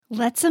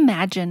Let's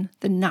imagine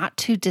the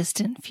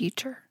not-too-distant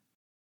future.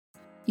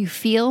 You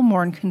feel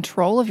more in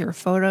control of your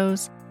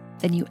photos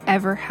than you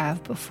ever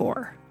have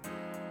before.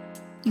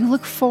 You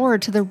look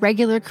forward to the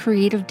regular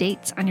creative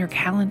dates on your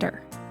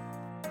calendar.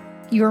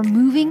 You are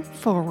moving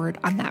forward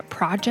on that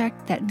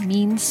project that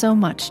means so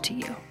much to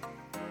you.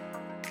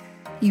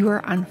 You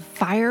are on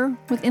fire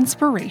with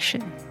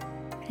inspiration,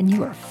 and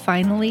you are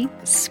finally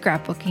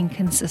scrapbooking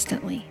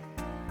consistently.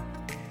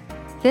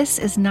 This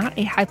is not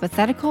a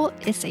hypothetical,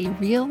 it's a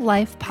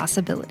real-life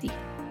possibility.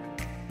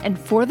 And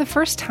for the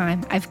first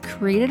time, I've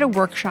created a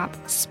workshop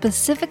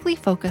specifically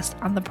focused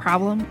on the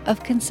problem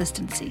of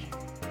consistency.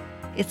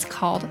 It's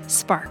called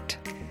Sparked,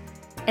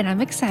 and I'm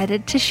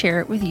excited to share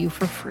it with you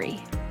for free.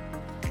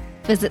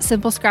 Visit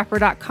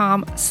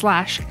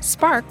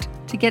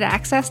simplescrapper.com/sparked to get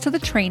access to the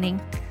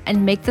training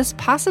and make this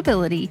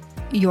possibility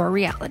your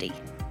reality.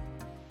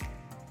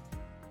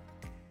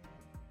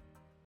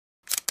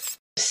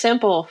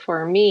 Simple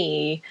for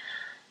me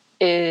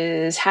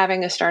is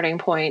having a starting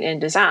point in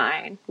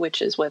design,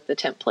 which is what the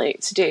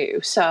templates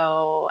do.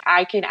 So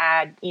I can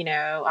add,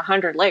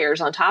 100 layers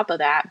on top of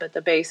that, but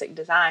the basic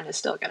design is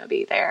still going to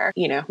be there.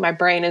 My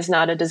brain is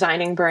not a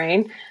designing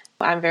brain.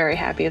 I'm very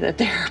happy that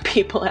there are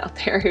people out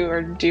there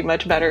who do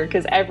much better,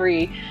 because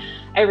every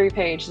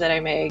page that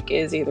I make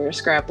is either a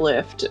scrap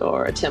lift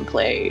or a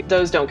template.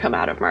 Those don't come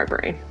out of my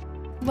brain.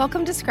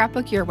 Welcome to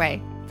Scrapbook Your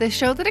Way, the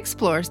show that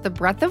explores the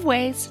breadth of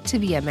ways to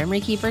be a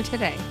memory keeper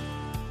today.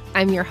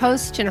 I'm your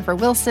host, Jennifer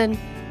Wilson,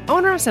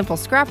 owner of Simple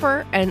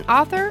Scrapper and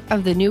author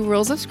of The New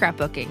Rules of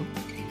Scrapbooking.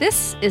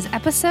 This is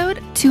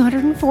episode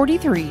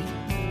 243.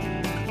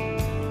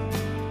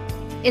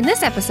 In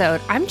this episode,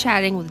 I'm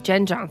chatting with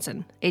Jen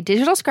Johnson, a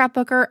digital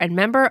scrapbooker and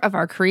member of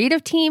our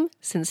creative team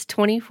since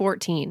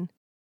 2014.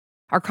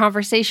 Our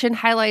conversation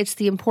highlights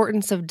the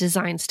importance of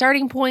design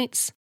starting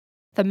points,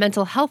 the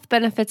mental health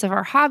benefits of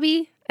our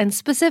hobby, and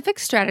specific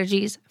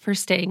strategies for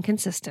staying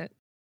consistent.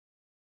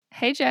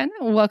 Hey, Jen.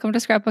 Welcome to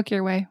Scrapbook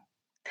Your Way.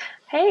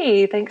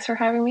 Hey, thanks for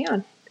having me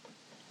on.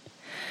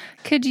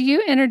 Could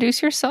you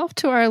introduce yourself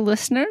to our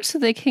listeners so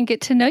they can get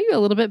to know you a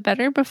little bit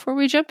better before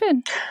we jump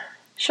in?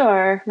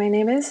 Sure. My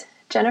name is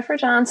Jennifer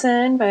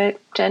Johnson, but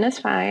Jen is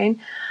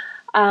fine.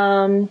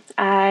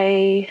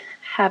 I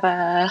have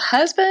a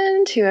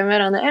husband who I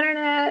met on the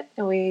internet,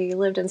 and we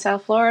lived in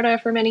South Florida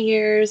for many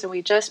years, and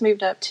we just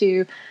moved up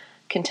to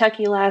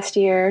Kentucky last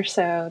year,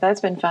 so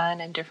that's been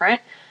fun and different.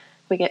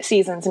 We get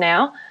seasons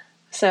now.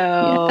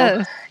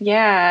 So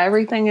yeah,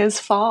 everything is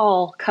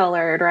fall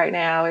colored right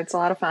now. It's a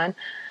lot of fun.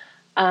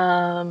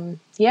 I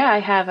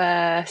have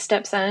a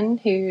stepson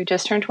who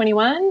just turned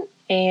 21,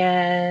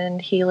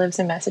 and he lives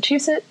in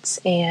Massachusetts,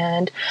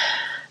 and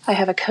I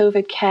have a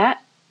COVID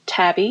cat,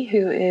 Tabby,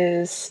 who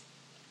is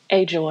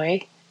a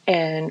joy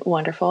and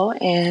wonderful,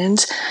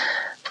 and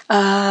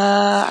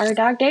our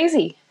dog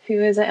Daisy,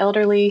 who is an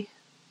elderly,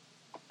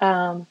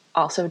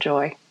 also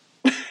joy.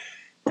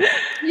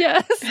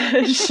 Yes.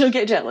 She'll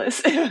get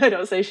jealous if I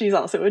don't say she's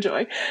also a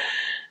joy.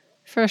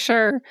 For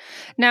sure.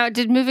 Now,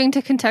 did moving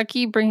to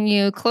Kentucky bring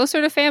you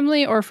closer to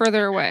family or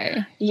further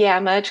away? Yeah,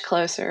 much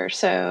closer.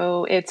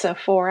 So it's a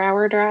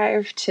 4-hour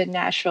drive to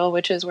Nashville,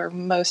 which is where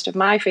most of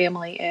my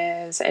family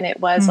is. And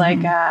it was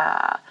like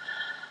a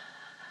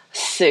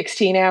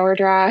 16-hour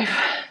drive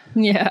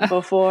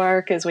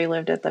before, because we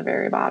lived at the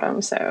very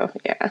bottom. So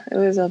yeah, it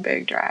was a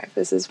big drive.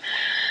 This is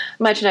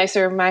much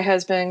nicer. My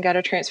husband got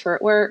a transfer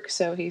at work,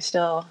 so he's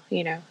still,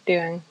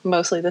 doing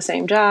mostly the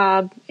same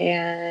job.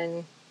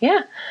 And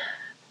yeah,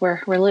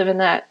 we're living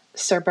that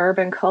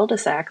suburban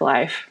cul-de-sac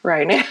life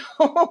right now,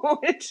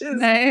 which is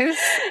nice.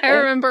 I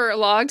remember a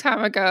long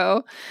time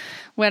ago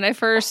when we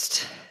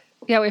first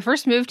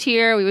moved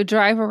here, we would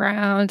drive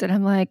around, and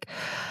I'm like,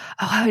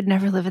 oh, I would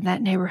never live in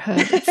that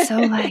neighborhood. It's so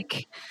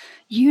like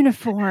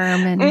uniform,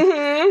 and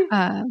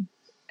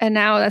and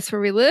now that's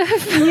where we live.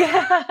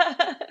 Yeah.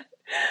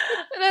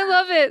 And I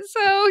love it.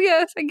 So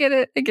yes, I get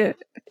it.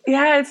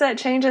 Yeah, it's that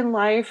change in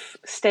life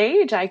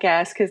stage, I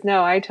guess. Because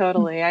no, I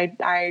totally,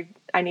 I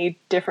need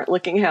different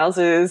looking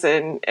houses,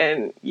 and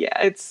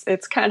yeah,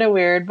 it's kind of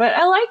weird, but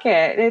I like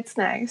it. It's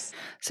nice.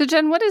 So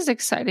Jen, what is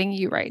exciting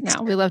you right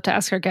now? We love to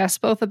ask our guests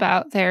both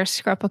about their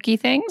scrapbooky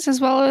things as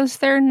well as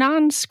their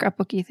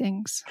non-scrapbooky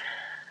things.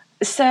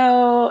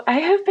 So I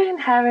have been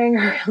having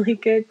a really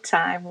good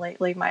time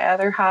lately. My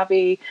other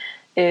hobby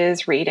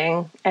is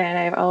reading, and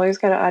I've always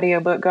got an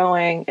audiobook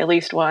going, at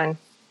least one,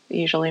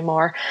 usually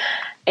more.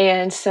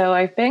 And so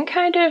I've been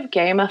kind of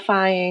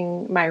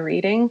gamifying my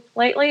reading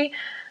lately.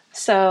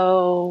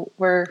 So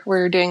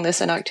we're doing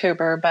this in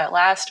October, but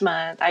last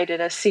month I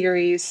did a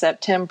series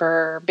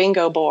September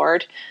bingo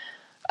board,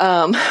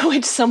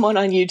 which someone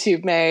on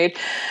YouTube made.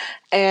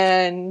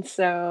 And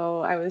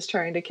so I was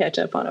trying to catch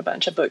up on a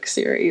bunch of book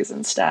series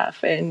and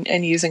stuff,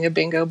 and using a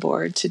bingo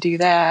board to do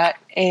that.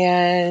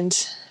 And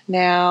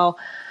now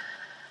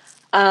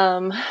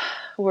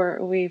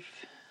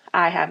I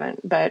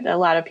haven't, but a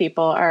lot of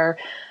people are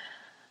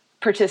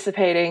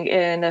participating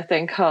in a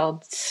thing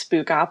called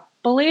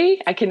Spookopoly.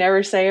 I can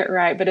never say it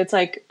right, but it's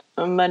like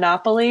a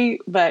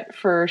Monopoly, but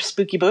for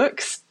spooky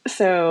books.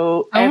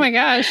 So, oh my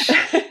gosh.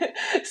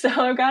 So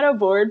I've got a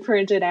board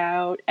printed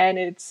out, and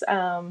it's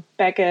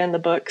Becca in the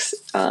Books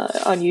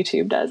on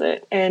YouTube does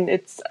it, and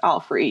it's all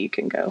free. You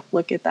can go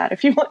look at that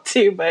if you want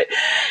to, but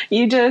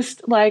you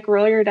just like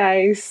roll your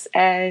dice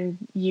and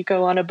you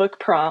go on a book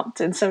prompt,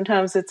 and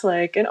sometimes it's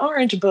like an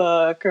orange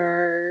book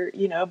or,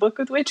 you know, a book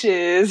with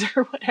witches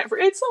or whatever.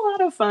 It's a lot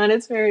of fun.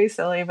 It's very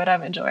silly, but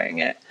I'm enjoying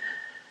it.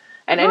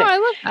 And I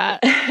love that.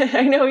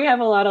 I know we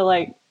have a lot of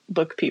like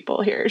book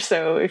people here,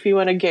 so if you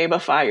want to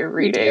gamify your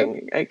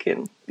reading, I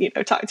can, you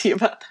know, talk to you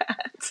about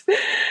that.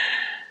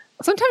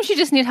 Sometimes you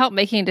just need help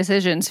making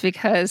decisions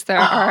because there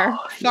are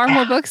far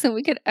more books than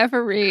we could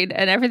ever read,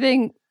 and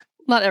everything,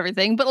 not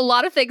everything, but a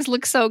lot of things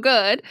look so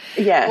good.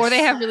 Yes. Or they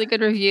have really good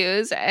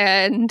reviews,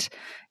 and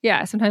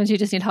yeah, sometimes you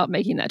just need help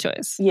making that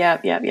choice. Yeah,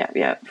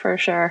 for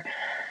sure.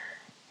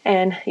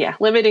 And yeah,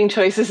 limiting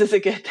choices is a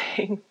good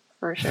thing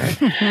for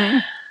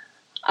sure.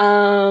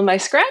 My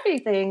scrappy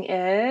thing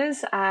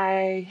is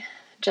I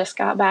just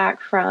got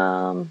back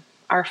from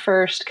our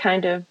first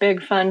kind of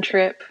big fun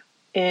trip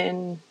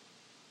in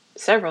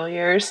several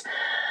years,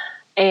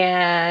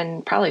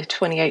 and probably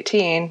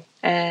 2018.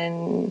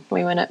 And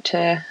we went up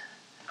to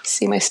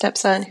see my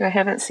stepson, who I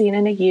haven't seen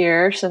in a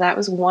year. So that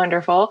was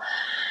wonderful.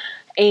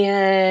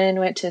 And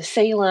went to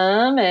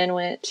Salem and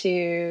went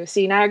to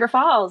see Niagara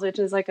Falls, which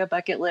is like a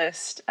bucket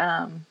list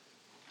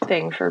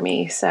thing for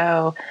me.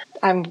 So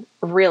I'm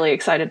really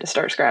excited to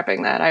start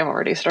scrapping that. I've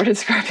already started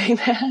scrapping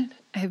that.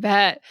 I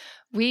bet.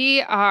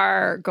 We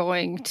are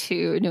going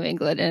to New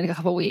England in a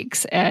couple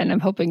weeks, and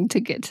I'm hoping to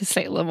get to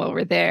Salem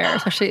over there,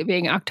 especially it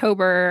being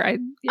October.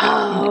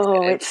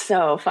 It's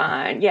so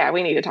fun. Yeah,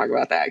 we need to talk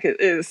about that because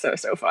it is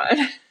so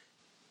fun.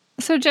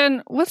 So,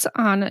 Jen, what's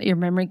on your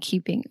memory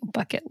keeping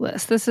bucket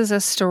list? This is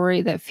a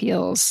story that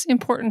feels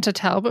important to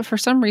tell, but for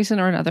some reason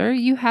or another,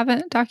 you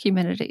haven't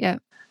documented it yet.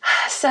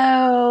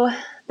 So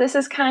this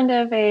is kind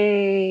of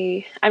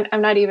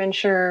I'm not even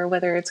sure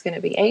whether it's going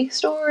to be a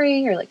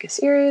story or like a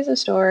series of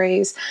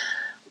stories,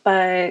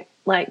 but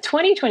like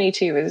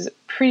 2022 is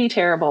pretty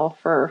terrible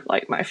for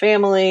like my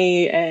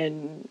family,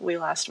 and we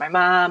lost my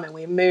mom, and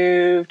we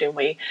moved, and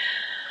we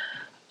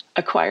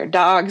acquired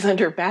dogs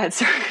under bad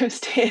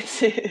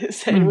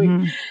circumstances, and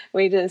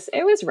we just,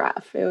 it was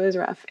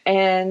rough.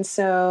 And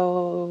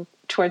so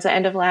towards the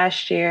end of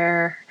last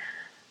year,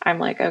 I'm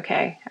like,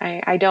 okay,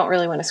 I don't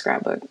really want to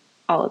scrapbook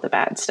all of the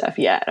bad stuff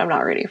yet. I'm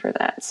not ready for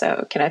that.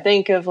 So can I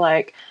think of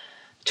like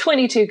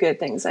 22 good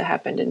things that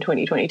happened in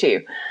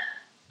 2022?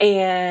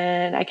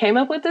 And I came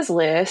up with this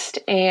list,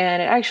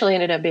 and it actually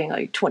ended up being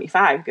like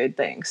 25 good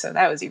things. So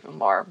that was even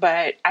more,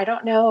 but I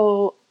don't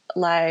know,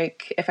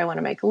 like if I want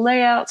to make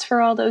layouts for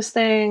all those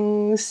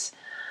things,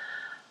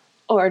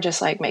 or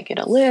just like make it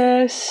a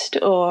list,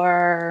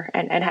 or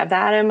and have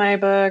that in my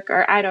book,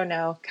 or I don't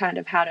know kind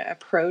of how to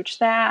approach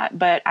that,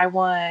 but I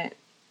want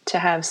to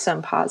have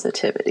some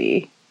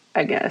positivity,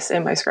 I guess,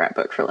 in my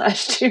scrapbook for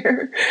last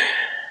year.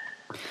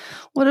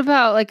 What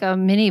about like a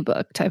mini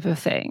book type of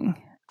thing?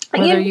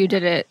 Whether you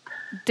did it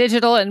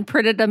digital and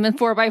printed them in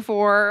 4x4,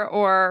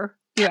 or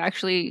you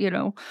actually,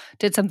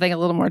 did something a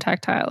little more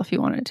tactile if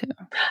you wanted to.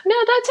 No,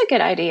 that's a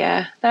good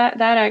idea.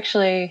 That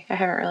actually, I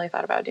haven't really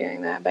thought about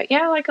doing that. But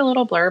yeah, like a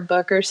little blurb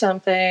book or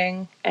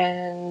something.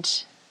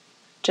 And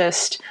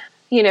just,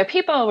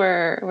 people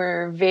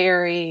were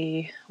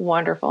very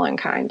wonderful and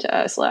kind to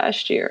us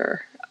last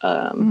year,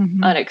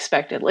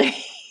 unexpectedly.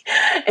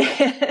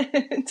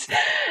 And,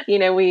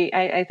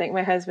 I think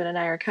my husband and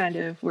I are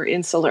we're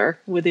insular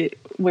with it.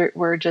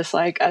 We're just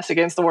like us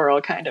against the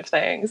world kind of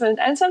things.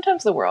 And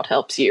sometimes the world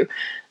helps you.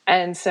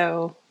 And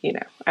so,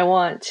 I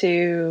want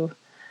to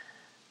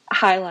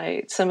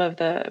highlight some of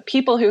the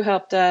people who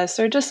helped us,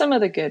 or just some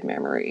of the good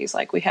memories.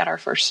 Like we had our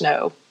first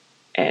snow,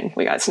 and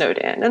we got snowed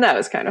in, and that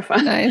was kind of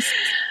fun. Nice.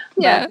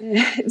 Yeah.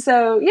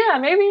 So yeah,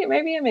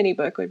 maybe a mini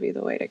book would be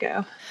the way to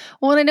go.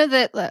 Well, and I know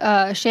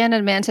that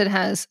Shannon Manton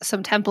has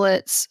some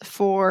templates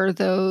for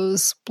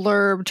those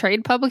blurb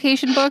trade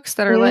publication books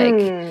that are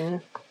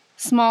like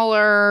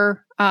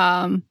smaller,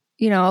 a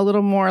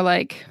little more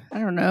like, I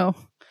don't know,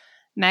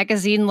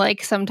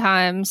 magazine-like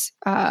sometimes,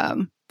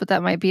 but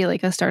that might be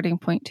like a starting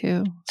point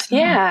too. So.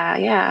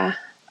 Yeah.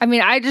 I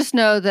mean, I just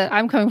know that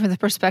I'm coming from the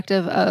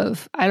perspective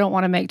of I don't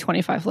want to make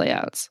 25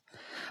 layouts.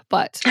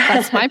 But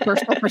that's my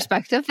personal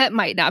perspective. That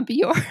might not be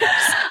yours.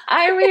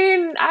 I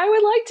mean, I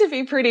would like to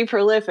be pretty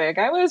prolific.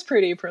 I was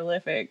pretty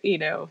prolific,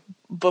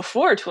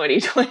 before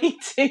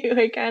 2022.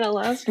 I kind of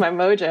lost my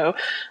mojo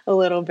a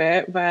little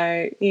bit,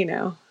 but,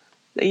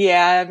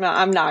 yeah,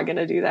 I'm not going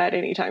to do that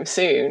anytime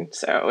soon.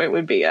 So it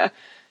would be a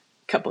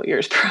couple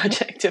years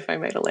project if I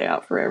made a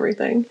layout for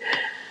everything.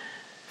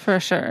 For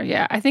sure.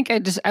 Yeah. I think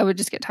I would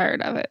just get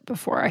tired of it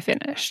before I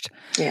finished.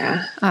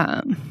 Yeah.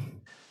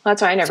 That's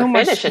why I never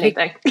finish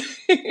anything.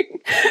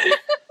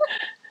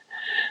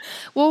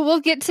 Well,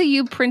 we'll get to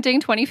you printing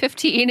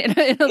 2015 in a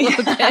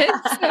little bit.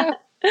 So.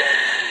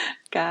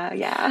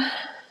 Yeah.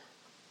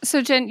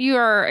 So, Jen, you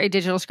are a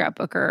digital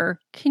scrapbooker.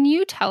 Can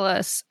you tell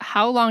us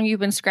how long you've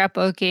been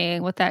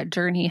scrapbooking, what that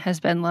journey has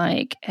been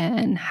like,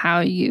 and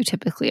how you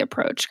typically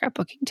approach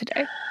scrapbooking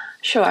today?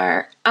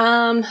 Sure.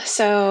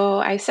 So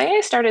I say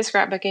I started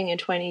scrapbooking in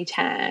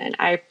 2010.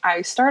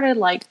 I started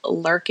like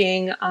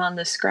lurking on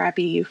the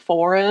Scrappy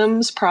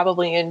forums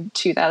probably in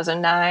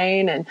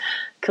 2009 and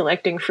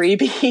collecting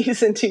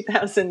freebies in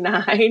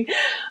 2009.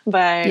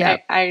 But Yeah,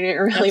 I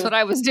didn't really. that's what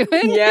I was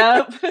doing.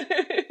 Yep.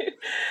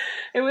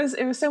 It was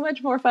so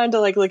much more fun to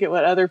like look at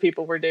what other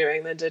people were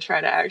doing than to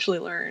try to actually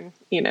learn,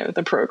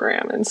 the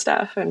program and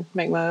stuff and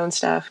make my own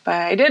stuff. But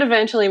I did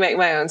eventually make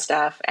my own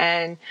stuff.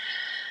 And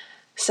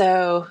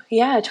so,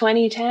 yeah,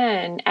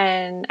 2010.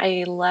 And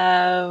I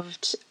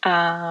loved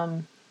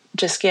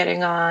just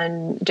getting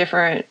on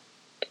different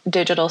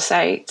digital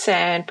sites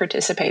and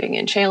participating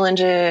in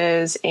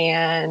challenges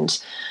and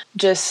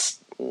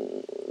just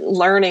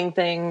learning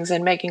things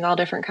and making all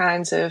different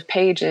kinds of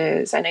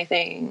pages. And I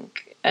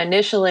think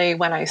initially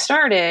when I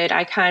started,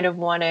 I kind of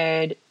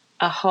wanted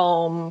a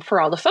home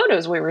for all the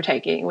photos we were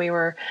taking. We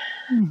were,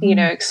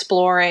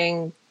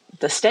 exploring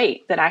the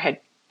state that I had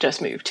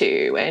just moved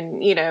to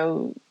and,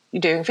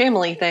 doing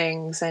family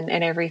things and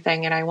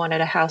everything. And I wanted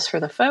a house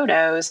for the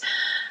photos.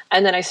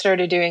 And then I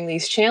started doing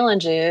these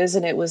challenges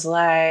and it was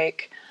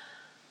like,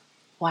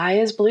 why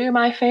is blue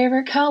my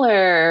favorite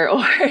color?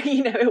 Or,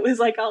 it was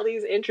like all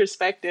these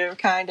introspective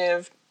kind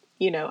of,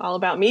 all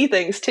about me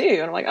things too.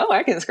 And I'm like, oh,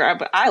 I can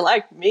scrapbook. I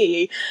like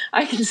me.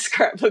 I can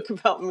scrapbook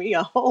about me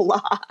a whole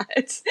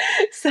lot.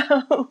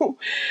 So,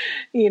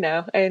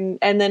 and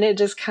then it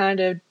just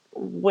kind of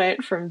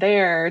went from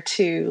there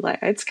to like,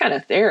 it's kind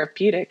of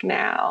therapeutic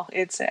now.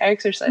 It's an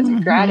exercise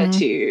in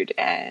gratitude.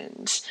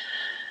 And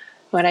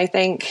when I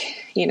think,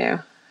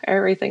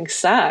 everything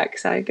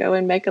sucks, I go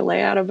and make a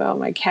layout about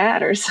my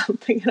cat or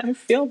something and I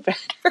feel better.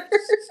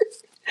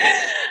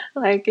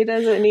 Like it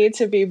doesn't need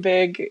to be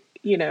big,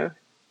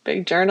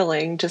 big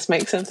journaling. Just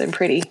make something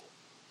pretty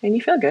and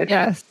you feel good.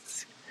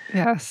 Yes.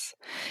 Yes.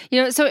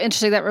 It's so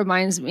interesting. That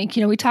reminds me,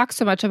 we talk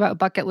so much about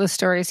bucket list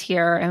stories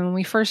here. And when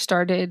we first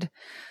started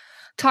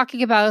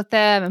talking about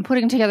them and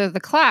putting together the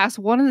class,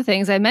 one of the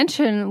things I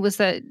mentioned was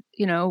that,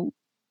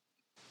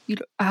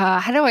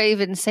 how do I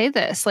even say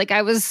this? Like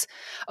I was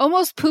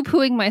almost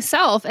poo-pooing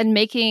myself and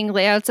making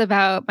layouts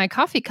about my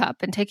coffee cup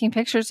and taking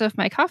pictures of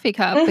my coffee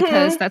cup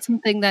because that's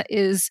something that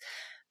is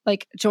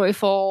like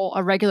joyful,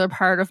 a regular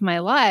part of my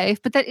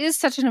life. But that is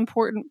such an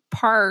important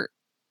part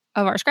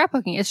of our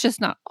scrapbooking. It's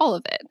just not all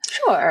of it.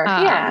 Sure.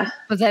 Yeah.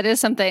 But that is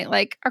something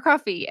like our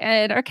coffee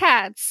and our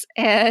cats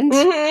and,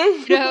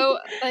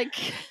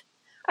 like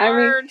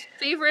our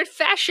favorite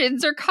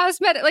fashions or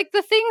cosmetic, like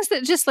the things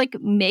that just like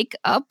make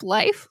up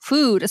life,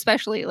 food,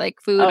 especially like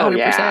food.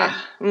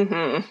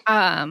 100%.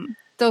 Yeah.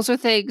 Those are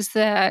things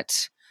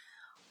that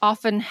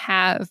often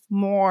have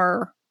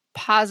more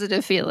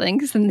positive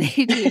feelings than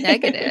they do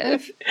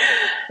negative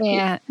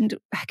and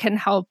can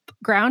help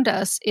ground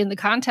us in the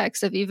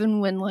context of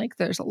even when like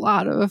there's a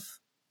lot of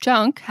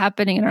junk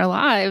happening in our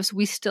lives,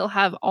 we still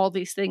have all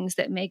these things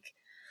that make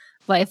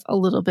life a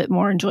little bit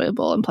more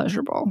enjoyable and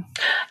pleasurable.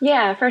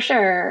 Yeah, for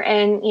sure.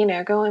 And,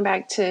 going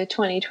back to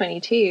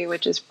 2022,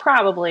 which is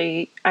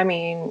probably,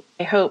 I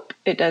hope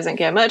it doesn't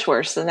get much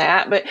worse than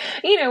that, but,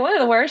 one of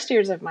the worst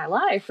years of my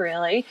life,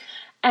 really.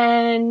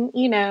 And,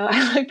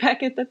 I look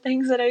back at the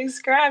things that I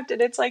scrapped and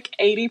it's like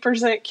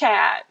 80%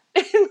 cat.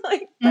 And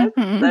like,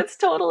 that's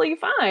totally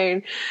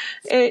fine.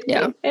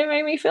 It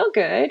made me feel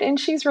good and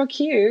she's real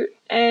cute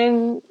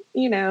and,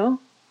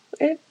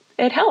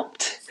 it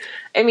helped.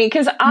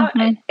 Because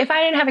if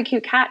I didn't have a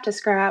cute cat to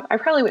scrap, I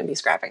probably wouldn't be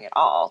scrapping at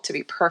all, to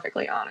be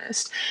perfectly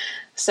honest.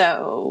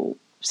 So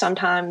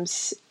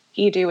sometimes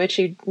you do what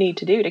you need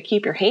to do to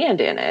keep your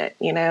hand in it,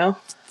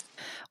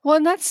 Well,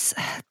 and that's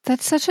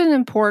such an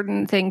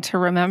important thing to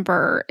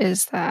remember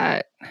is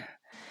that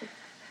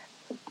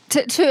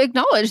to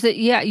acknowledge that,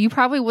 yeah, you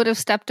probably would have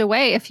stepped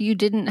away if you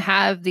didn't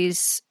have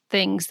these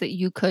things that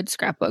you could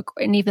scrapbook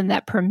and even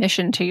that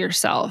permission to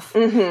yourself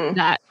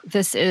that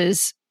this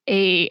is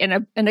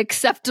an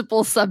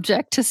acceptable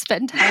subject to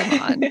spend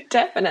time on.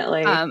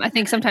 Definitely. I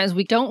think sometimes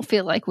we don't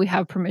feel like we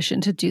have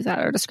permission to do that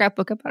or to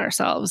scrapbook about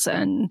ourselves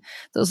and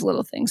those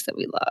little things that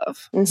we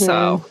love.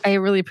 So I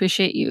really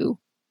appreciate you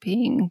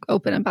being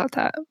open about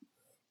that.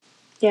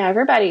 Yeah,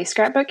 everybody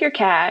scrapbook your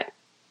cat.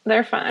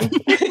 They're fun.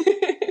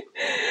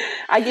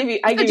 I give you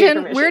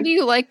permission. Where do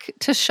you like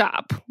to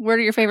shop? Where are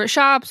your favorite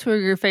shops? Who are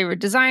your favorite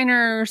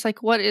designers?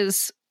 Like what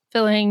is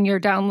filling your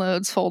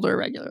downloads folder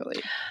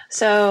regularly?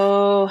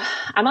 So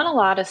I'm on a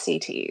lot of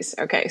CTs.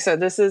 Okay, so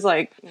this is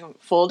like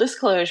full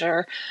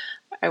disclosure.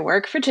 I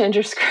work for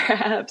Ginger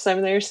Scraps.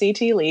 I'm their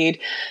CT lead.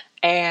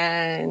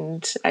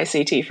 And I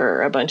CT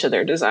for a bunch of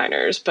their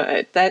designers.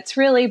 But that's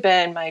really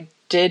been my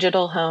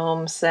digital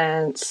home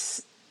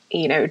since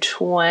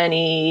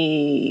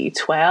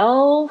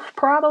 2012,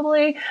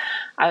 probably.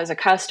 I was a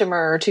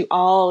customer to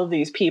all of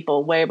these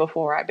people way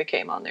before I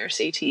became on their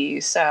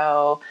CT.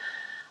 So,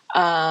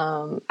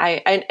 also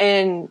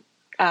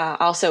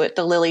at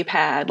the lily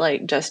pad,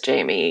 like Just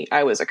Jamie,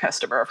 I was a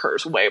customer of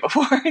hers way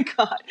before I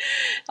got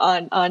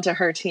onto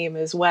her team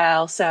as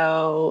well.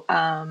 So,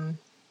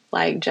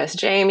 like Just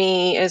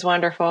Jamie is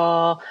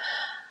wonderful.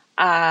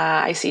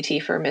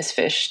 ICT for Miss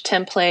Fish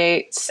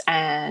templates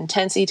and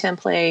Tensi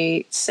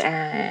templates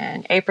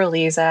and April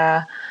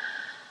Lisa.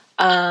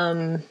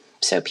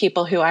 So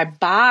people who I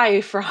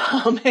buy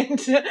from, and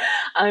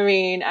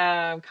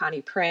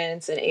Connie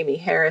Prince and Amy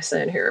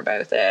Harrison, who are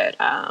both at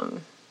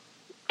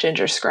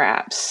Ginger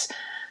Scraps.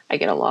 I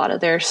get a lot of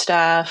their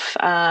stuff.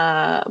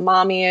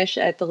 Mommy-ish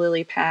at the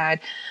Lily Pad.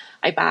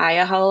 I buy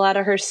a whole lot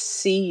of her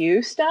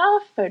CU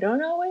stuff. I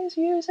don't always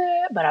use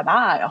it, but I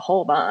buy a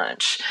whole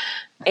bunch.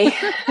 And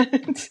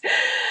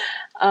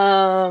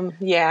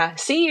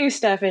CU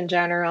stuff in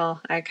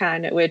general, I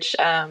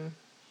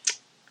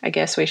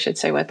guess we should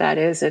say what that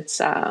is.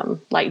 It's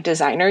like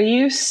designer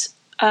use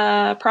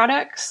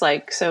products,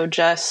 so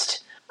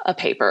just a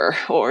paper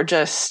or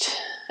just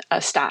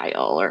a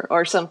style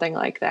or something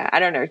like that. I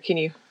don't know. Can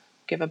you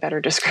give a better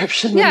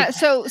description? Yeah.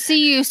 So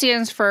CU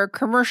stands for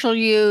commercial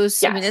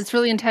use. Yes. I mean, it's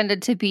really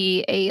intended to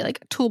be a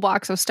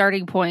toolbox of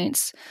starting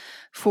points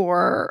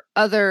for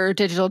other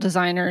digital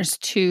designers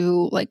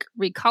to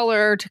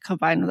recolor, to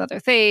combine with other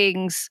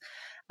things.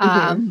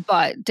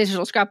 But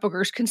digital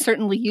scrapbookers can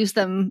certainly use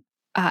them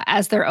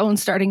as their own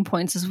starting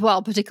points as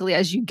well, particularly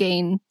as you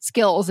gain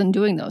skills in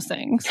doing those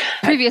things.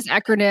 Previous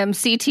acronym,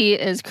 CT,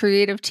 is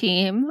creative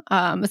team.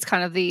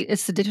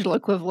 It's the digital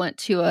equivalent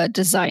to a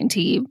design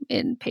team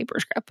in paper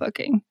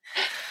scrapbooking.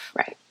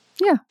 Right.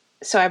 Yeah.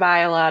 So I buy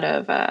a lot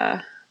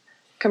of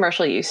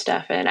commercial use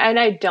stuff, and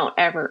I don't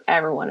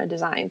ever want to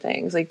design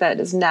things. That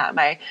is not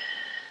my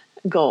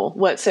goal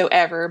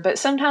whatsoever. But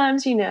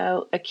sometimes,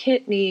 a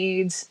kit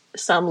needs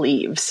some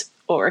leaves,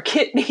 or a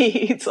kit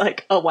needs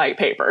a white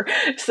paper.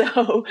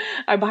 So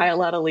I buy a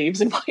lot of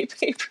leaves and white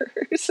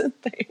papers and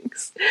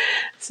things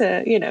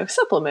to,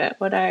 supplement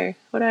what I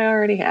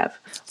already have.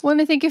 Well,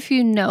 and I think if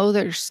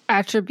there's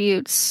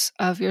attributes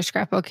of your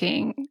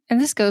scrapbooking,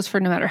 and this goes for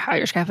no matter how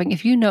you're scrapbooking,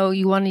 if you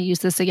want to use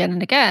this again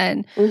and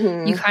again,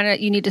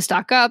 you need to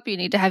stock up, you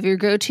need to have your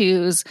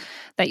go-tos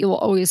that you will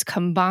always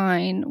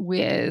combine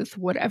with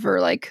whatever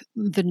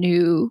the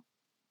new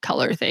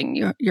color thing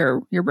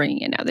you're bringing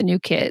in now, the new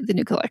kit, the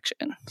new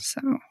collection. So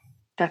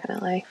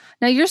definitely.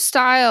 Now your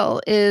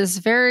style is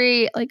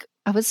very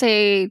I would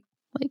say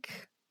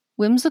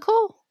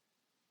whimsical.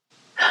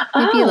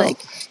 Maybe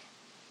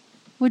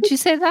would you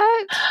say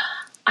that?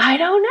 I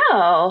don't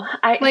know.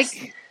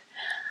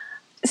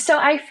 So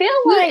I feel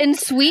and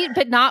sweet,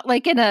 but not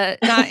in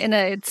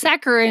a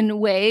saccharine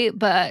way,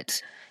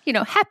 but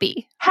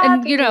happy.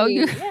 And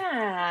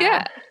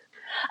yeah.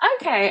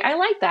 Okay, I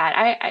like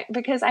that.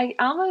 Because I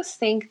almost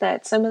think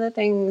that some of the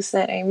things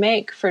that I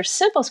make for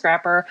Simple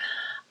Scrapper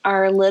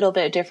are a little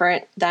bit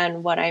different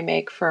than what I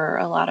make for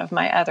a lot of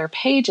my other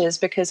pages,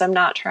 because I'm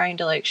not trying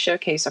to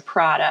showcase a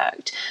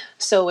product.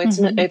 So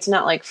it's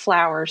not like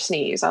flower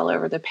sneeze all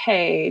over the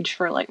page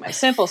for my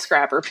Simple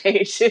Scrapper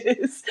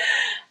pages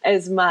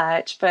as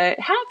much. But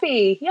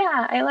happy,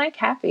 yeah, I like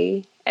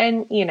happy,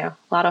 and a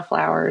lot of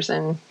flowers,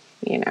 and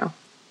a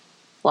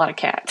lot of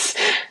cats.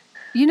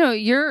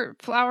 Your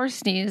flower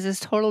sneeze is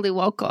totally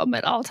welcome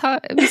at all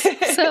times.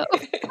 So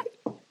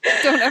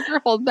don't ever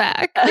hold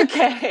back.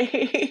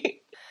 Okay.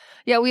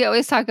 Yeah, we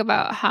always talk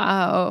about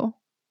how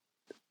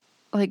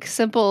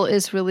simple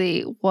is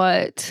really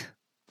what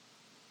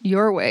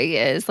your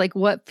way is,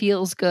 what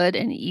feels good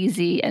and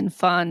easy and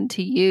fun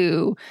to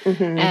you,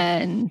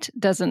 and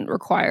doesn't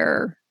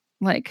require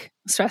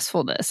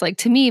stressfulness.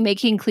 To me,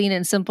 making clean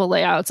and simple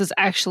layouts is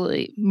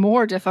actually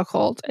more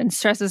difficult and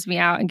stresses me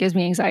out and gives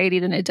me anxiety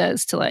than it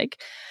does to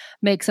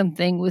make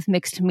something with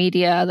mixed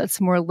media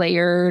that's more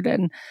layered.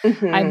 And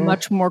I'm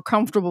much more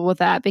comfortable with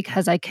that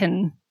because I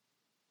can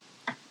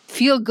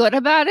feel good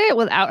about it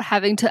without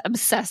having to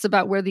obsess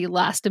about where the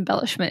last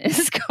embellishment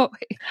is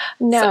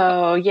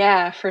going.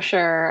 Yeah, for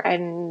sure.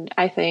 And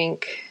I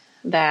think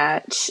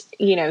that,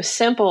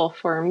 simple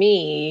for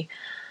me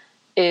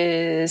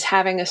is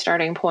having a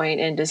starting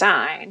point in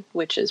design,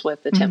 which is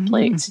what the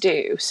templates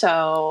do.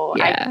 So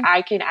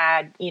I can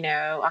add,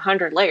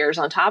 100 layers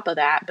on top of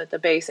that, but the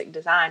basic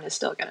design is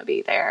still going to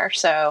be there.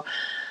 So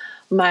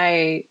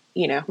my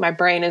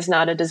brain is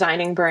not a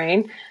designing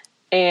brain.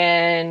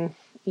 And,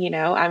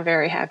 I'm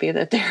very happy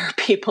that there are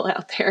people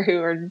out there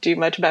who do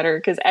much better,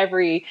 because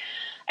every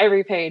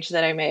page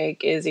that I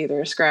make is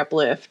either a scrap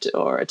lift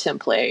or a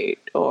template,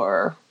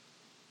 or,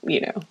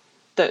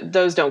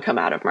 those don't come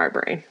out of my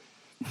brain.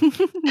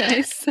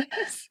 Nice. I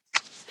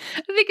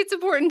think it's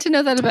important to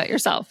know that about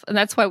yourself, and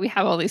that's why we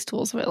have all these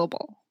tools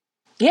available.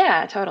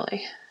 Yeah,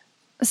 totally.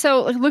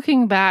 So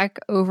looking back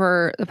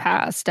over the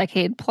past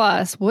decade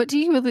plus, what do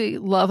you really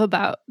love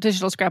about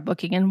digital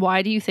scrapbooking, and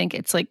why do you think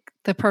it's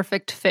the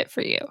perfect fit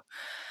for you?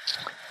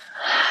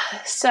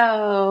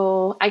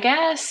 So I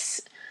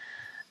guess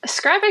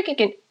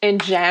scrapbooking in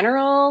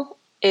general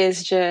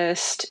is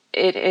just,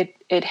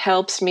 it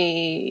helps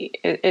me.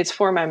 It's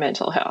for my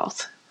mental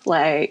health.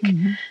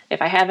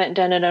 If I haven't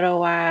done it in a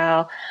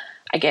while,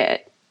 I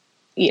get,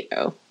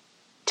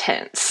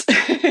 tense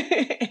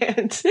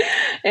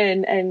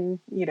and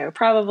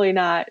probably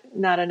not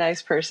a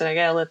nice person. I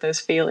gotta let those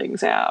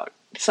feelings out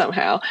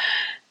somehow.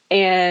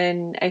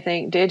 And I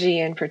think Digi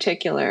in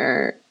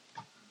particular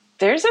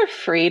there's a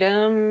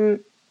freedom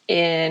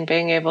in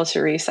being able to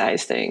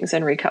resize things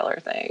and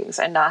recolor things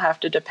and not have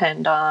to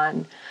depend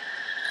on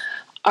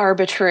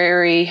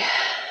arbitrary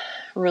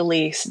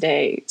release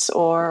dates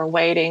or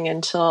waiting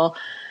until,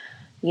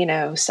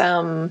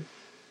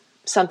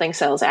 something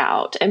sells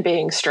out and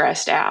being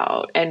stressed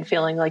out and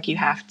feeling like you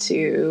have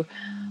to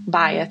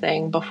buy a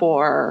thing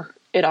before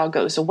it all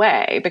goes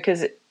away,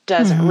 because it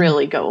doesn't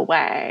really go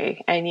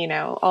away. And,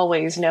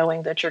 always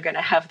knowing that you're going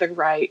to have the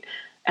right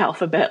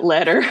alphabet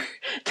letter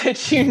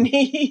that you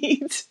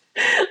need.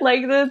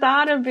 Like the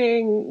thought of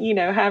being,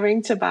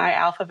 having to buy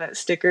alphabet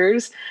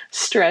stickers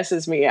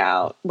stresses me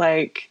out.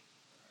 Like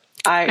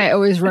I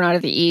always run out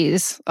of the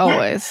E's.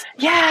 Always.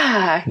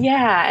 Yeah.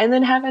 And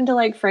then having to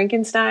like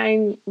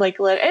Frankenstein, and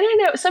I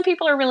know some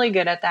people are really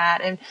good at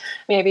that. And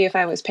maybe if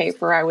I was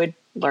paper, I would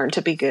learn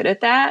to be good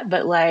at that.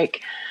 But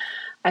like,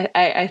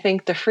 I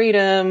think the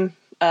freedom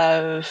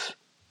of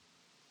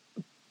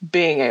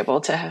being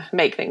able to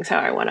make things how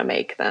I want to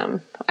make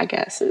them, I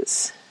guess,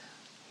 is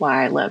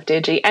why I love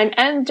Digi,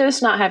 and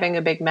just not having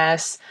a big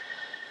mess.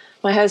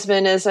 My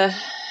husband is a,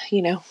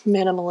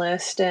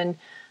 minimalist, and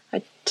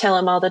I tell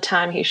him all the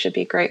time he should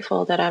be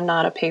grateful that I'm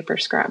not a paper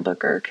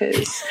scrapbooker,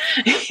 because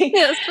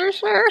yes, for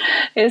sure.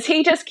 Is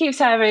he just keeps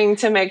having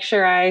to make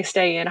sure I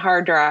stay in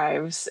hard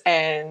drives,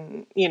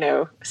 and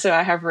so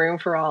I have room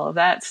for all of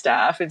that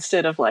stuff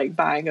instead of like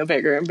buying a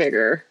bigger and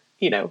bigger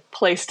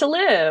place to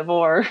live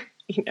or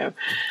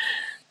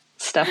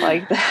stuff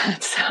like that.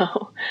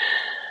 So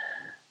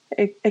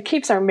it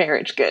keeps our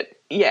marriage good.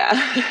 Yeah.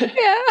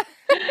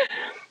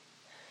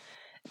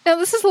 Now,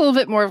 this is a little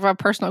bit more of a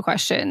personal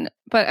question,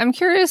 but I'm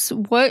curious,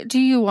 what do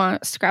you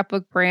want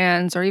scrapbook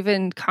brands or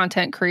even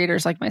content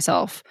creators like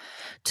myself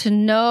to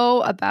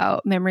know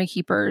about memory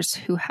keepers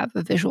who have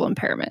a visual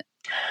impairment?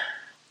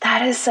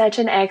 That is such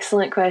an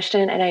excellent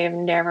question, and I have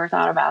never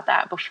thought about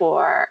that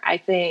before. I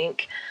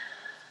think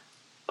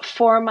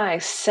for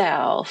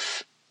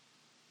myself,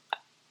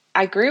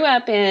 I grew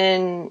up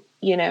in,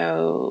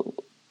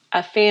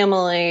 a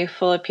family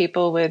full of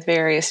people with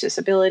various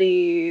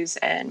disabilities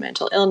and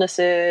mental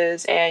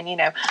illnesses, and,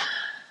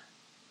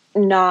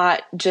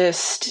 not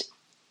just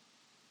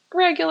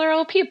regular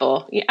old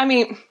people. I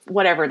mean,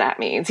 whatever that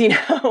means,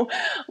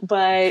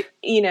 but,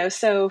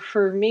 so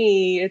for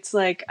me, it's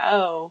like,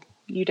 oh,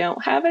 you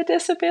don't have a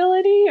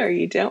disability or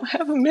you don't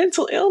have a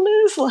mental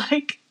illness.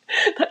 Like,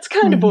 that's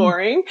kind of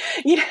boring,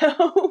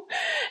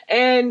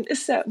 And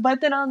so,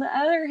 but then on the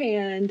other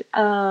hand,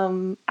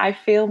 I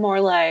feel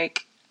more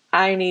like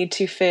I need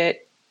to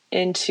fit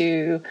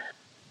into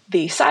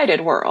the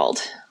sighted world.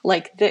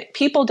 Like that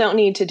people don't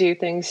need to do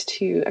things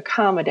to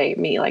accommodate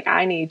me. Like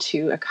I need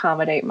to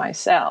accommodate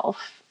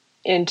myself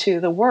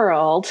into the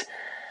world,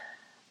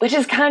 which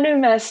is kind of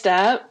messed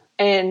up.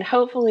 And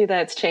hopefully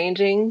that's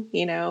changing.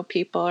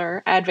 People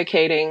are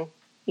advocating,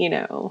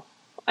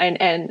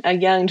 and a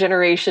young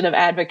generation of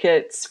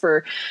advocates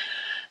for,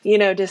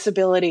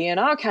 disability and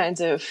all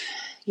kinds of,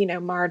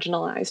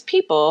 marginalized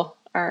people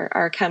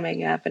are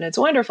coming up, and it's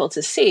wonderful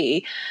to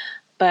see.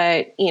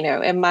 But,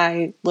 in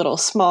my little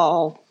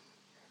small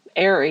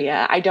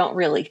area, I don't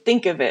really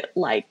think of it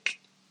like,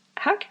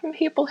 how can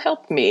people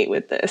help me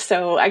with this?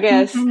 So I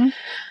guess,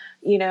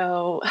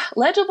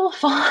 legible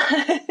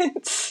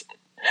fonts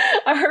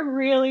are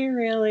really,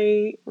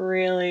 really,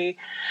 really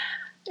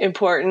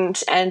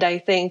important. And I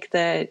think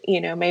that,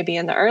 maybe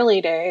in the early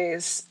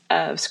days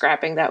of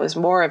scrapping, that was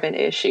more of an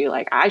issue.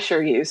 Like I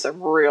sure use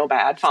some real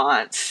bad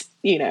fonts,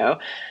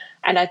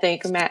 and I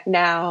think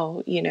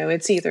now,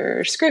 it's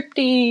either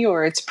scripty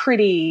or it's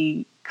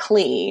pretty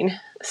clean.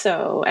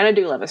 So, and I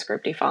do love a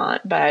scripty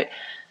font, but,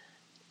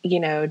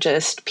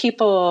 just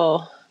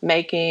people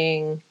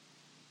making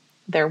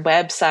their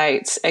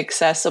websites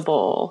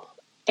accessible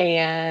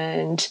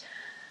and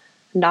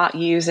not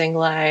using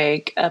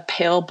like a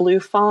pale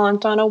blue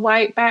font on a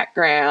white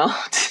background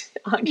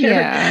on your,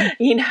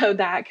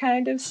 that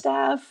kind of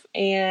stuff.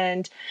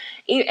 And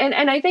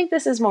I think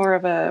this is more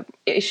of a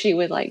issue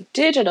with like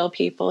digital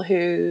people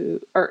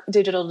or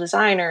digital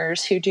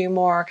designers who do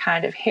more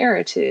kind of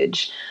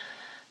heritage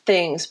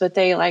things, but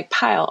they like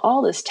pile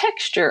all this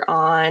texture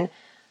on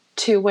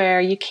to where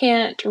you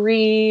can't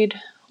read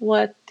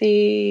what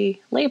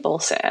the label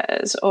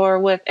says or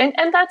what, and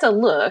that's a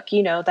look,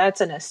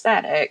 that's an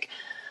aesthetic.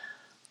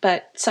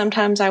 But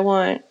sometimes I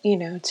want,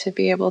 to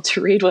be able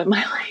to read what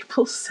my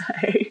labels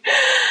say.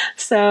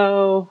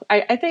 So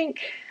I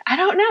think, I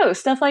don't know,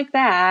 stuff like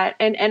that.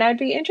 And I'd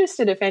be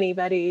interested if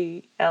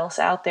anybody else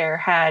out there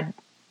had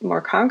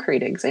more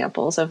concrete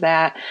examples of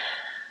that.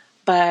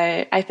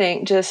 But I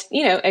think just,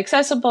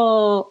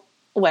 accessible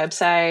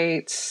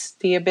websites,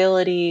 the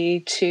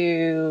ability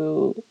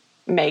to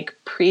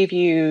make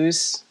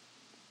previews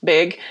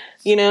big,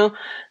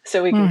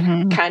 so we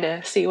can kind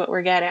of see what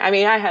we're getting. I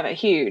mean, I have a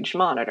huge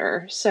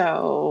monitor,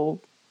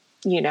 so,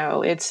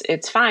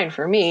 it's fine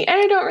for me. And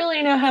I don't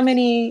really know how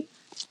many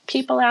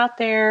people out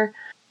there,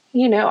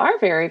 are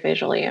very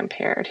visually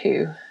impaired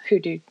who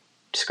do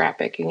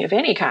scrapbooking of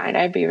any kind.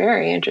 I'd be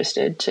very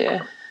interested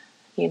to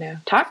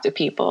talk to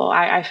people.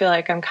 I feel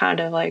like I'm kind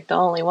of like the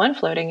only one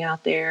floating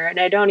out there, and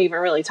I don't even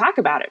really talk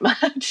about it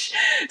much.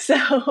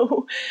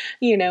 So,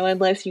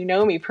 unless you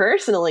know me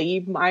personally,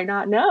 you might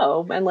not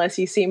know unless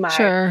you see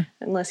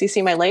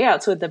my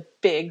layouts with the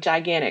big,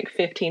 gigantic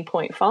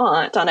 15-point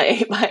font on an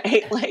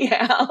 8x8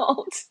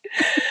 layout.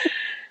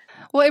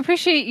 Well, I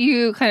appreciate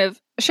you kind of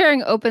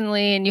sharing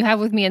openly, and you have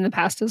with me in the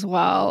past as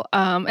well.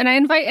 And I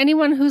invite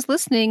anyone who's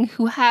listening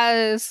who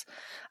has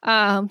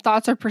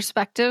thoughts or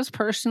perspectives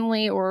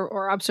personally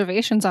or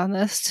observations on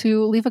this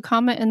to leave a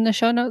comment in the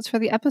show notes for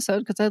the episode,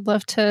 because I'd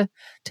love to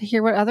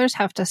hear what others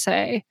have to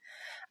say.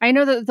 I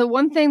know that the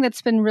one thing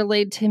that's been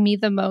relayed to me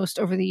the most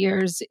over the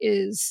years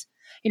is,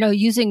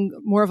 using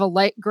more of a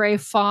light gray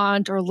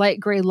font or light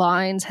gray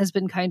lines has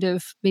been kind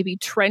of maybe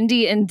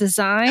trendy in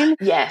design.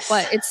 Yes.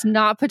 But it's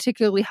not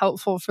particularly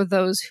helpful for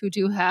those who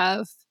do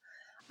have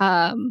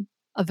a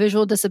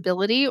visual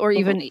disability or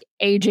even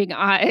aging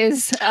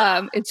eyes.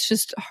 It's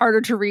just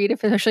harder to read,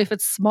 especially if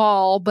it's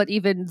small, but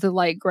even the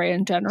light gray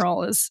in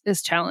general is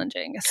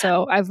challenging.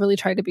 So I've really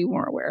tried to be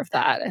more aware of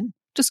that and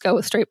just go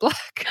with straight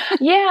black.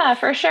 Yeah,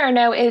 for sure.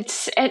 No,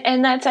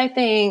 and that's, I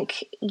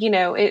think,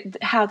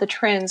 how the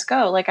trends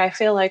go. Like, I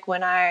feel like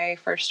when I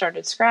first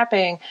started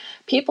scrapping,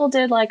 people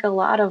did like a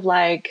lot of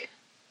like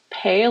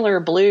paler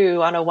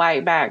blue on a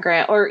white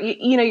background, or,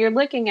 you're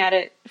looking at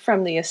it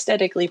from the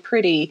aesthetically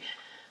pretty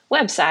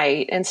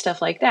website and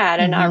stuff like that.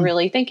 And not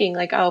really thinking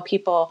like, oh,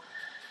 people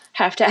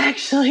have to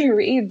actually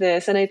read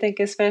this. And I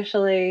think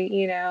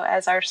especially,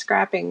 as our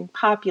scrapping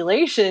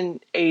population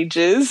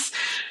ages,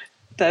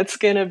 that's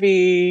going to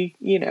be,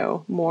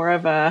 more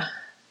of a,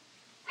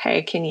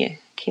 hey, can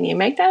you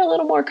make that a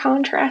little more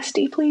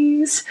contrasty,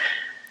 please?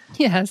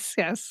 Yes.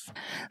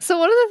 So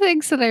one of the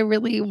things that I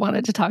really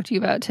wanted to talk to you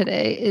about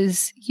today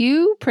is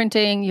you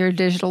printing your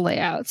digital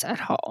layouts at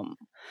home.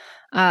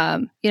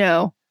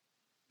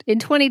 In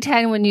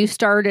 2010, when you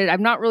started,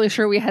 I'm not really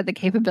sure we had the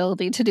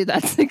capability to do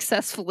that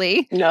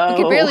successfully. No.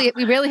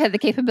 We barely had the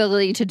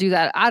capability to do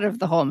that out of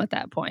the home at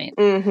that point.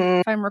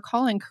 If I'm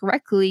recalling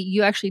correctly,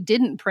 you actually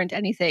didn't print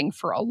anything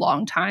for a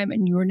long time,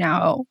 and you are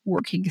now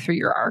working through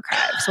your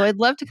archive. So I'd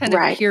love to kind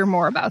of hear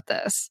more about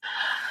this.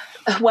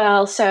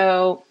 Well,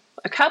 so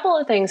a couple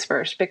of things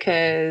first,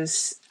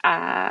 because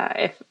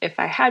if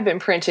I had been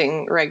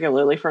printing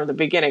regularly from the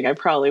beginning, I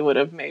probably would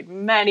have made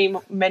many,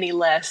 many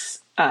less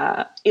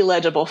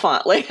illegible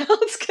font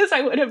layouts, because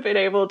I would have been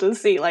able to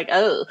see like,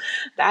 oh,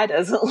 that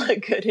doesn't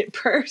look good in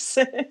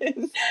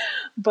person.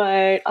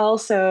 But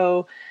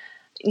also,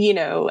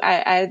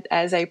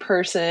 as a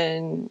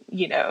person,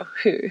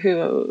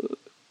 who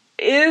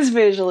is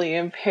visually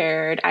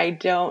impaired, I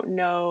don't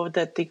know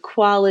that the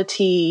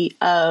quality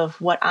of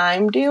what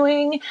I'm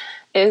doing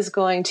is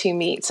going to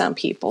meet some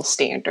people's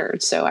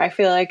standards. So I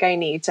feel like I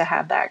need to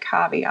have that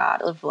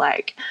caveat of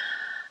like,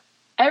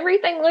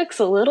 everything looks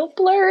a little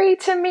blurry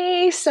to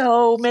me,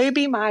 so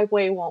maybe my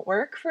way won't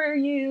work for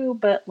you,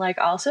 but like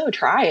also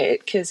try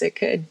it, because it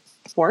could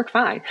work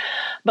fine.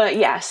 But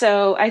yeah,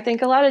 so I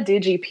think a lot of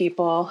digi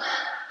people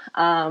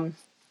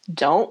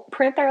don't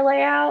print their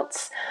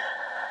layouts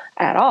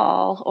at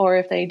all, or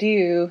if they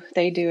do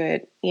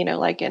it,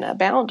 like in a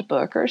bound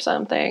book or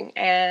something.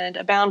 And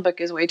a bound book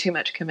is way too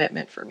much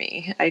commitment for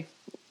me. I've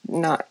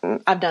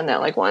done that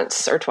like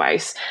once or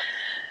twice.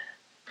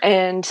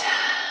 And,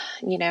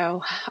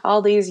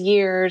 all these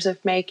years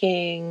of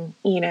making,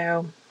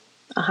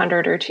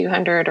 100 or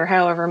 200 or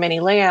however many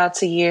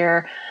layouts a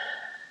year,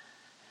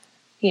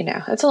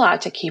 it's a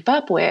lot to keep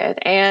up with.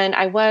 And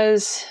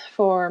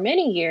for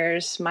many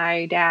years,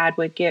 my dad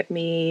would get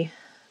me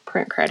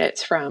print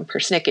credits from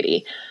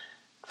persnickety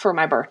for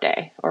my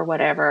birthday or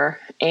whatever.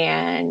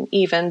 And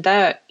even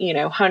that,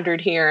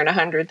 100 here and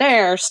 100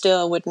 there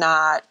still would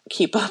not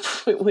keep up.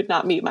 It would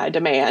not meet my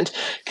demand,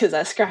 because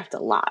I scrapped a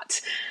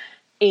lot.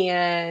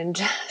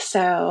 And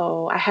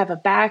so I have a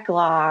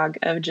backlog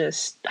of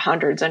just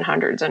hundreds and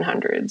hundreds and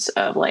hundreds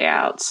of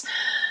layouts.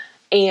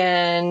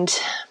 And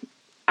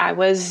I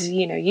was,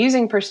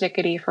 using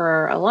persnickety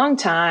for a long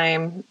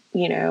time,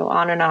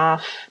 on and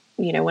off,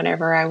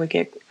 whenever I would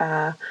get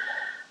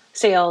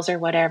sales or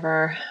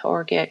whatever,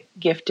 or get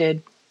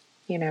gifted,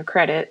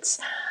 credits.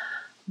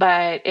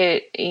 But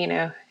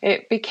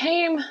it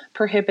became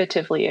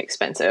prohibitively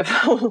expensive.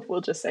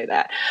 We'll just say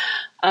that.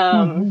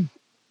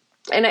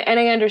 And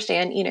I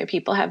understand,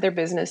 people have their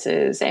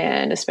businesses,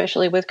 and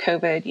especially with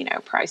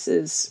COVID,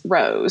 prices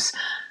rose,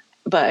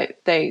 but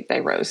they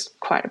rose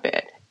quite a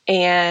bit.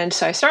 And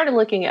so I started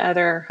looking at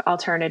other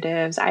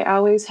alternatives. I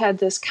always had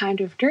this kind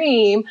of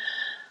dream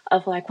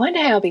of like, one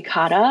day I'll be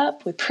caught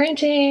up with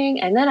printing,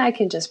 and then I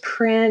can just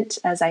print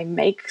as I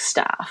make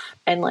stuff.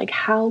 And like,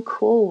 how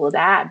cool will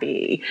that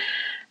be?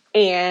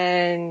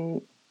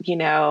 And,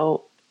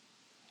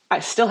 I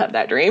still have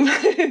that dream.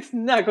 It's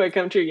not quite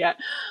come true yet.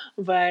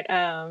 But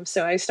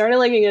so I started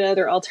looking at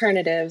other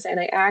alternatives, and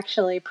I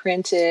actually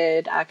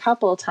printed a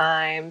couple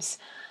times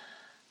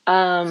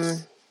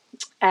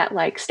at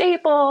like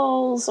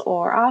Staples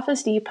or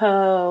Office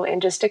Depot, and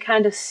just to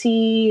kind of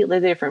see the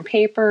different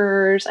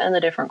papers and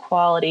the different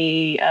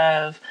quality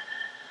of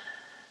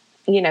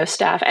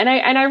stuff. And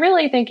I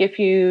really think if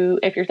you're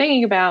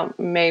thinking about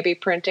maybe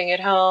printing at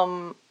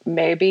home,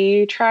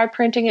 maybe try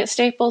printing at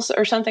Staples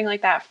or something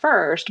like that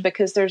first,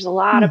 because there's a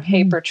lot of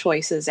paper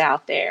choices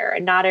out there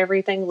and not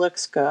everything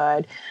looks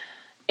good.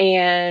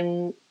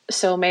 And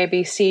so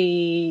maybe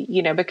see,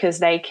 because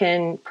they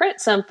can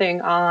print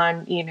something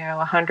on,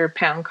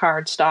 100-pound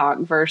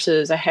cardstock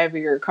versus a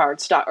heavier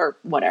cardstock or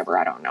whatever.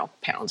 I don't know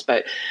pounds,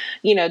 but,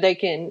 they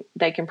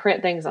can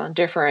print things on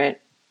different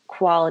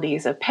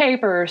qualities of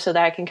paper, so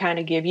that can kind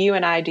of give you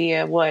an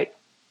idea of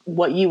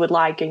what you would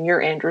like in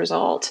your end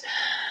result.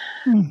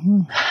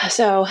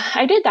 So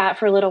I did that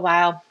for a little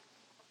while.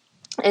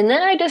 And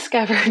then I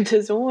discovered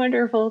this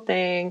wonderful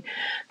thing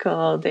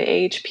called the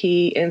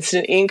HP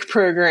Instant Ink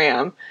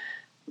program.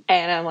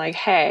 And I'm like,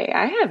 hey,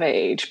 I have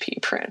a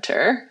HP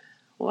printer.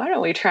 Why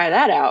don't we try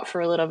that out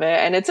for a little bit?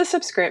 And it's a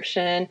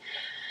subscription.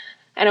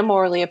 And I'm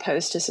morally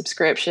opposed to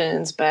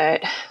subscriptions,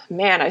 but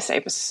man, I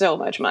save so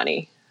much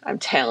money. I'm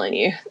telling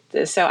you.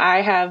 So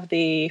I have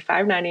the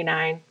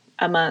 $5.99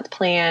 a month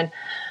plan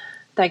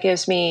that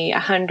gives me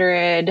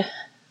 100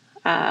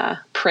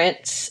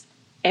 prints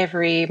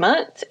every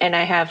month, and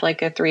I have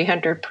like a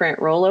 300 print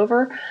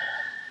rollover.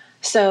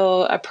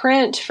 So a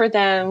print for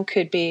them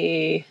could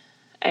be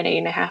an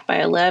 8.5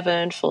 by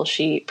 11 full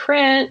sheet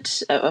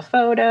print of a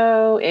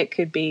photo. It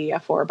could be a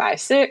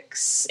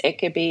 4x6. It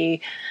could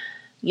be,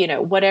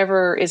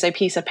 whatever is a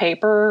piece of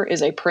paper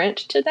is a print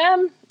to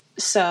them.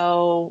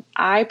 So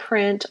I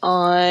print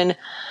on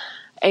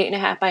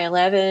 8.5 by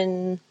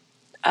 11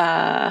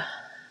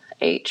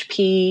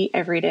 HP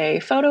everyday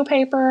photo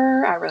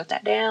paper. I wrote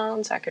that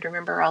down so I could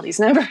remember all these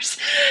numbers.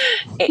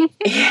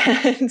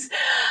 And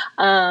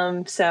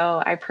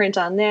so I print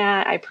on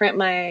that. I print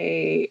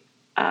my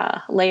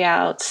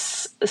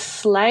layouts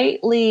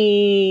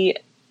slightly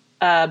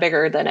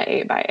bigger than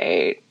an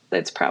 8x8.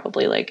 That's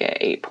probably like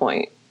a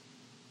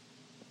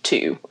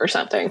 8.2 or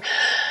something.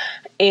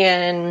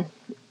 And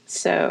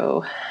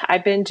so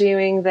I've been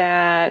doing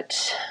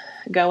that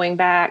going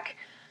back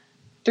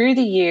through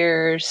the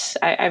years.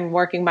 I'm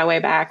working my way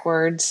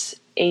backwards,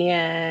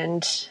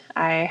 and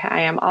I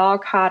am all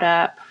caught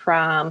up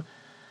from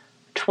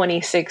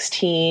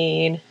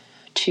 2016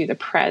 to the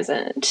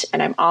present,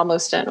 and I'm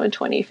almost done with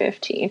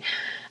 2015.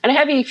 And I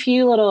have a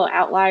few little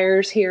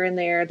outliers here and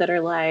there that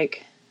are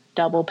like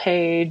double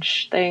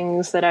page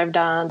things that I've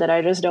done that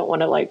I just don't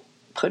want to like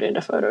put into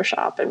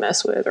Photoshop and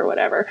mess with or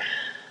whatever.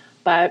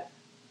 But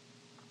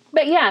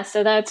yeah,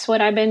 so that's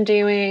what I've been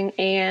doing.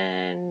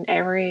 And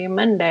every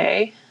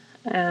Monday,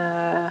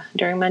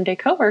 during Monday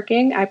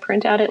co-working, I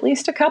print out at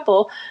least a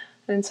couple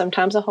and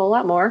sometimes a whole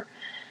lot more.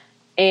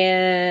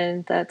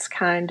 And that's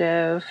kind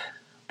of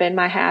been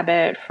my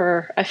habit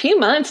for a few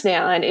months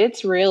now. And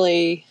it's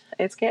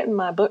getting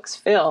my books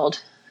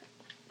filled,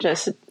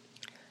 just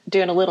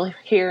doing a little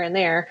here and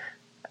there,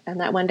 and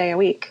that one day a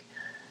week.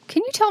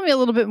 Can you tell me a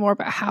little bit more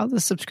about how the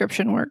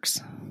subscription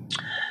works?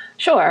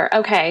 Sure.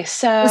 Okay.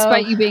 So,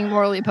 despite you being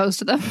morally opposed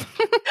to them.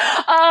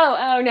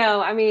 Oh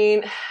no. I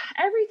mean,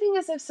 everything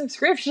is a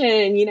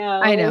subscription,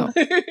 I know.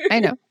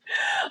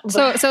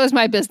 But, so is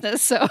my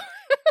business. So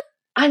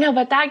I know,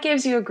 but that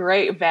gives you a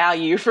great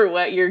value for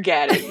what you're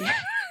getting.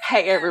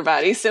 Hey,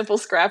 everybody, Simple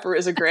Scrapper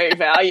is a great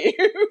value.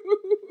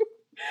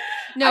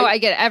 No, I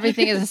get it.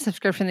 Everything is a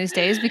subscription these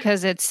days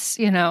because it's,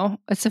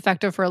 it's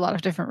effective for a lot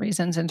of different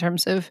reasons in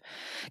terms of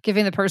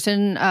giving the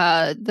person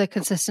the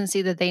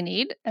consistency that they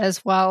need,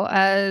 as well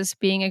as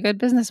being a good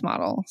business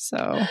model.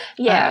 So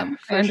yeah,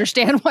 I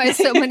understand why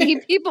so many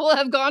people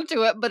have gone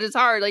to it, but it's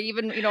hard. Like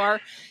even, our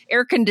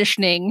air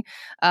conditioning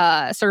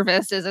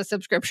service is a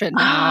subscription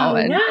now. Oh,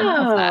 and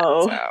all of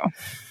that,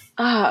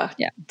 so.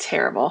 Yeah,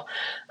 terrible.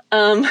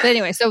 But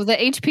anyway, so the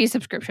HP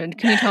subscription,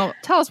 can you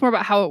tell us more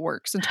about how it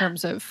works in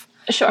terms of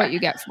what you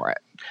get for it?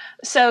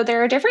 So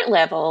there are different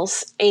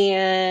levels,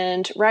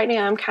 and right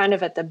now I'm kind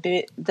of at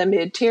the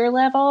mid-tier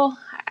level.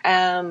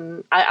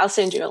 I'll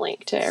send you a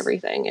link to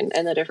everything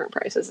and the different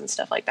prices and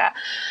stuff like that.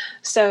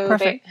 So,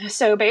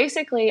 so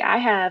basically I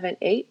have an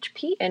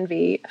HP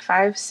Envy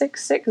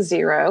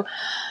 5660,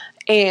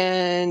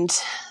 and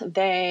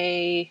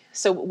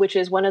which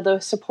is one of the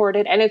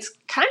supported, and it's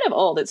kind of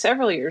old. It's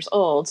several years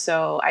old.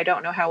 So I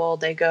don't know how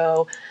old they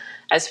go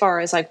as far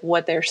as like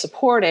what they're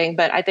supporting,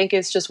 but I think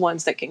it's just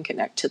ones that can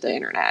connect to the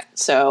internet.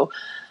 So,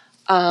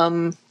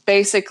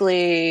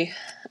 basically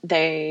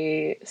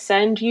they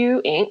send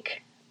you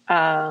ink,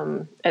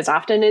 as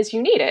often as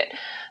you need it.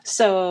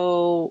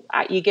 So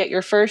you get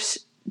your first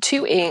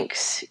 2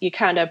 inks. You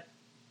kind of,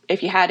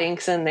 if you had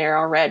inks in there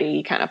already,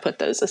 you kind of put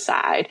those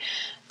aside.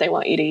 They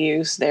want you to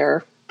use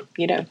their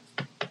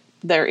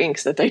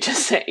inks that they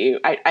just sent you.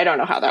 I don't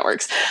know how that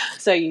works.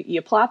 So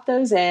you plop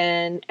those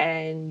in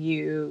and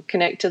you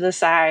connect to the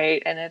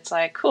site, and it's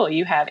like, cool,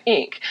 you have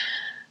ink.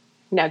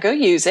 Now go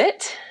use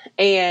it.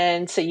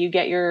 And so you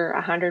get your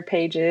 100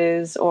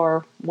 pages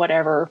or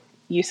whatever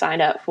you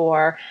signed up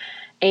for.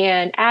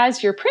 And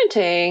as you're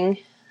printing,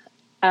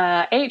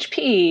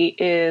 HP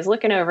is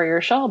looking over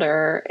your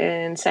shoulder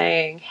and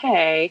saying,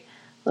 hey,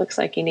 looks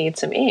like you need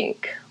some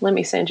ink. Let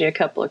me send you a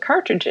couple of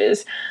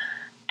cartridges.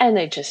 and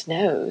it just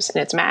knows,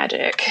 and it's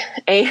magic.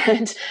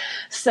 And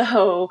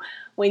so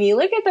when you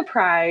look at the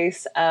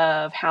price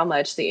of how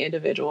much the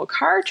individual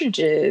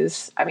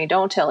cartridges, I mean,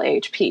 don't tell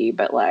HP,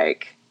 but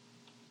like,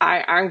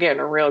 I'm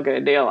getting a real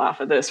good deal off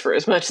of this for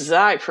as much as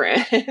I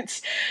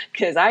print,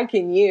 because I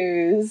can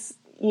use,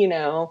 you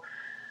know,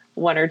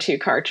 1 or 2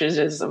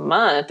 cartridges a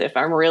month if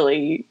I'm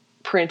really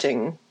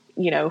printing,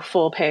 you know,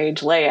 full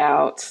page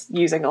layouts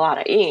using a lot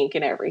of ink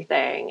and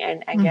everything,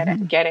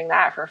 and getting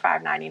that for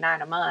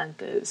 $5.99 a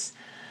month is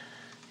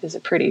a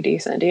pretty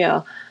decent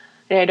deal.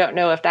 And I don't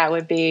know if that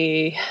would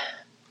be,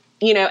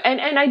 you know,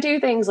 and I do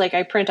things like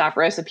I print off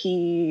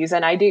recipes,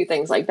 and I do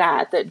things like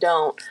that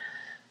don't,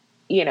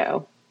 you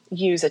know,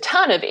 use a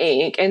ton of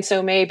ink. And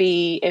so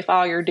maybe if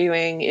all you're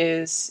doing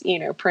is, you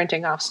know,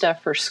 printing off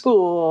stuff for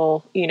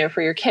school, you know,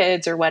 for your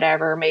kids or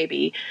whatever,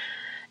 maybe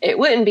it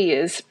wouldn't be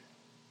as,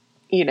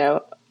 you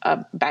know,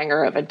 a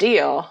banger of a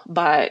deal.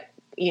 But,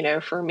 you know,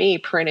 for me,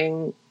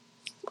 printing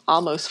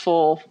almost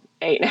full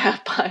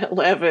 8.5 by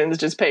 11s,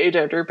 just page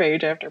after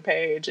page after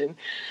page, and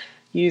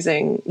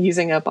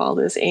using up all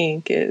this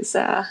ink is,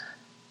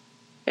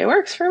 it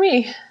works for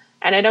me.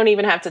 And I don't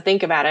even have to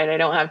think about it. I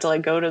don't have to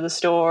like go to the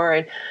store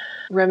and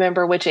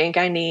remember which ink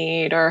I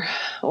need or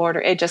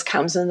order. It just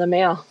comes in the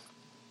mail.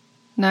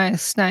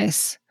 Nice.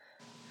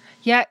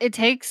 Yeah,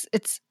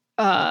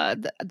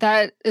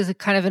 that is a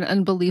kind of an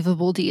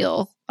unbelievable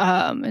deal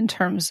in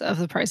terms of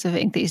the price of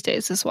ink these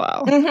days as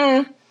well.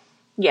 Mm-hmm.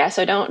 Yeah,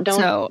 so don't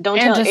tell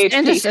HP.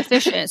 And just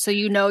efficient, so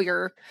you know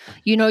you're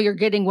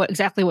getting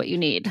exactly what you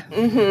need.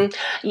 Mm-hmm.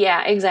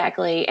 Yeah,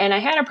 exactly. And I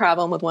had a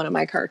problem with one of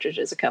my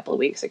cartridges a couple of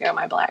weeks ago,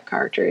 my black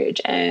cartridge,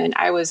 and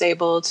I was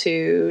able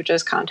to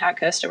just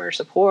contact customer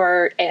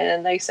support,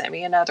 and they sent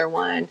me another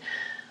one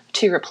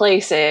to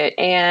replace it.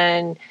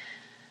 And,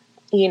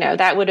 you know,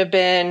 that would have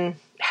been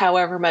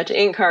however much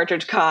ink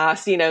cartridge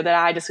cost, you know, that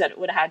I just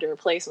would have had to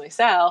replace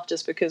myself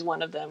just because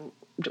one of them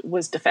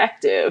was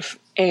defective.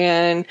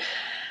 And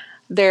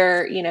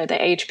they're, you know, the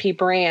HP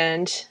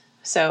brand,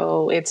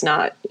 so it's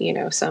not, you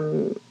know,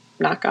 some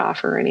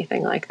knockoff or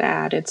anything like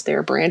that. It's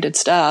their branded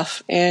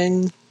stuff,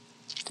 and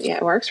yeah,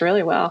 it works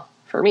really well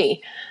for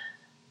me.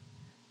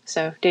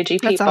 So, digi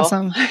people. That's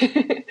awesome.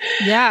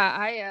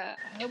 Yeah,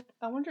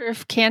 I wonder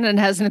if Canon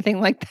has anything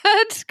like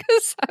that,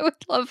 because I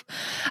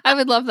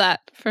would love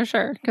that for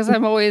sure. Because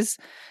I'm always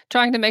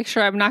trying to make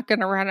sure I'm not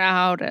going to run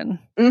out, and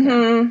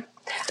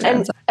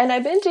and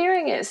I've been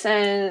doing it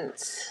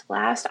since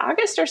last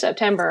August or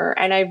September,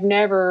 and I've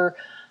never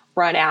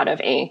run out of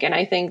ink. And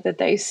I think that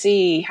they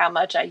see how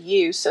much I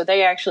use, so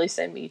they actually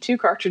send me 2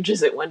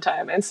 cartridges at one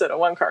time instead of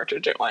 1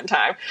 cartridge at one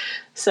time.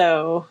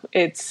 So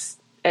it's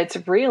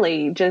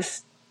really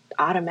just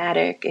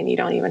automatic, and you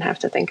don't even have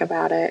to think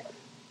about it.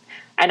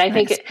 And I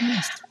think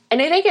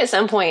at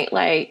some point,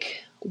 like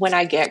when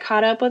I get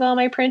caught up with all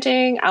my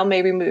printing, I'll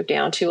maybe move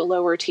down to a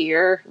lower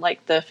tier,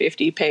 like the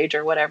 50 page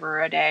or whatever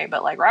a day.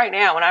 But like right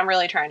now, when I'm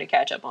really trying to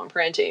catch up on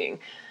printing,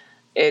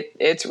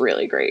 it's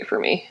really great for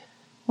me.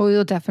 Well,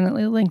 we'll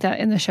definitely link that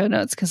in the show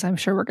notes, because I'm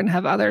sure we're going to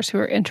have others who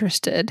are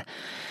interested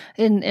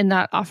in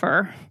that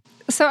offer.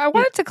 So I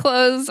wanted to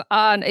close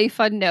on a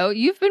fun note.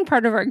 You've been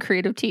part of our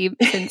creative team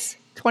since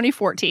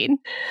 2014.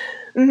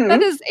 Mm-hmm.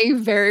 That is a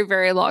very,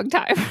 very long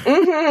time.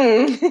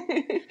 Mm-hmm.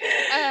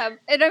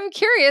 And I'm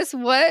curious,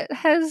 what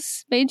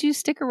has made you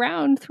stick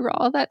around through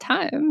all that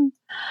time?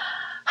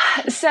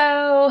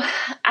 So,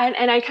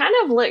 I kind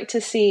of look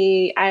to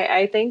see,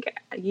 I think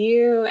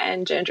you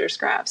and Ginger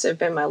Scraps have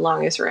been my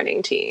longest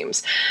running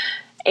teams.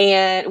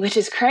 And which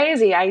is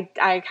crazy. I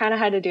kind of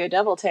had to do a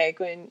double take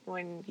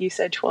when you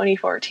said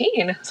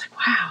 2014. I was like,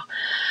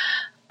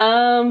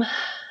 wow.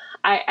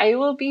 I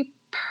will be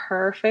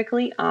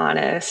perfectly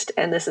honest,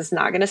 and this is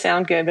not going to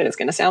sound good, but it's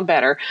going to sound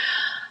better.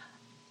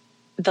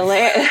 The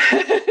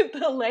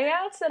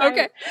layouts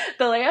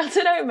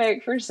that I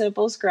make for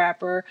Simple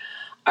Scrapper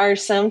are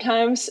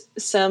sometimes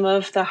some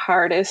of the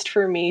hardest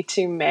for me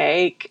to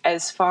make,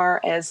 as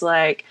far as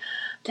like,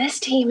 this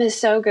team is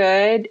so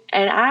good,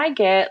 and I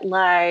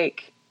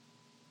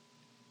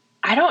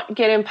don't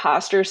get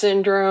imposter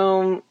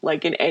syndrome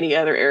like in any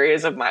other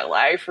areas of my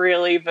life,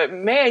 really. But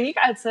man, you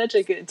got such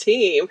a good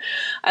team.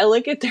 I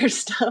look at their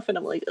stuff and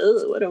I'm like,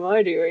 oh, what am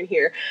I doing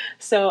here?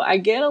 So I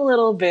get a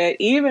little bit,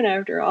 even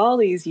after all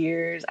these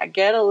years, I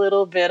get a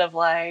little bit of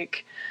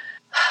like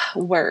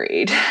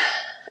worried.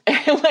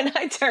 And when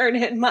I turn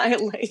in my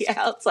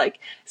layouts, like,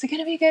 is it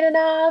going to be good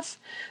enough?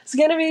 Is it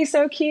going to be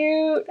so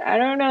cute? I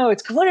don't know.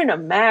 It's going in a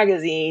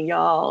magazine,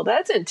 y'all.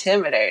 That's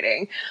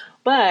intimidating.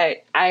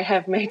 But I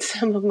have made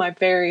some of my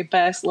very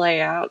best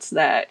layouts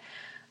that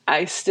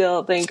I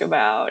still think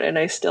about and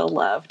I still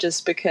love,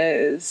 just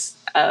because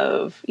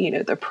of, you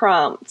know, the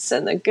prompts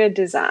and the good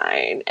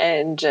design,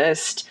 and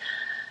just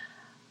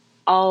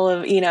all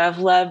of, you know, I've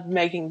loved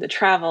making the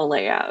travel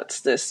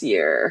layouts this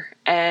year,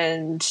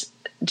 and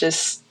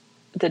just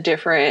the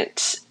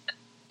different,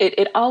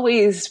 it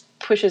always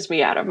pushes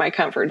me out of my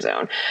comfort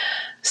zone.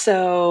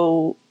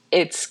 So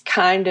it's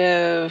kind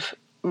of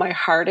my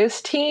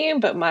hardest team,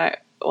 but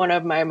one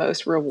of my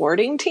most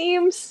rewarding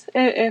teams,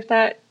 if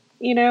that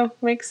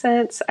makes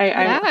sense. No,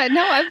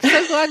 I'm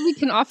so glad we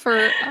can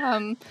offer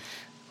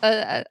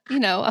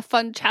a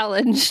fun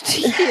challenge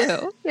to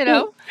to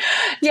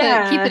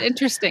keep it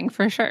interesting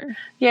for sure.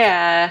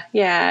 Yeah.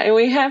 And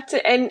we have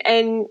to,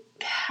 and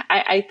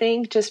I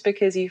think just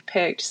because you've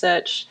picked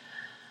such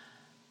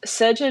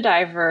a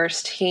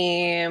diverse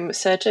team,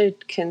 such a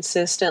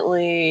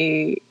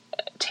consistently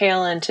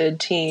talented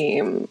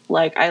team,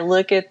 like I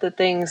look at the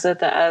things that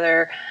the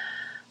other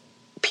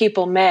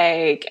people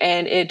make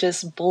and it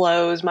just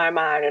blows my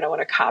mind, and I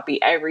want to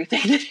copy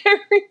everything that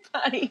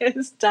everybody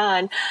has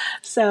done.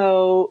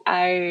 So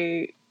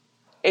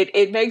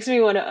it makes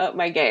me want to up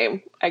my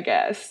game, I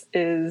guess,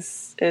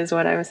 is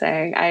what I'm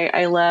saying.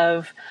 I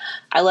loved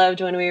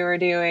when we were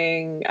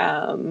doing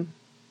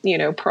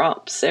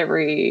prompts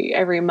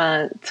every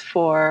month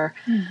for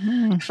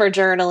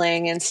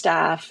journaling and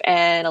stuff,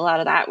 and a lot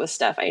of that was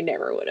stuff I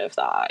never would have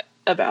thought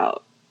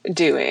about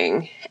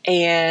doing,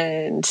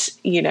 and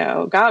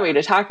got me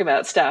to talk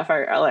about stuff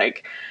I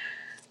like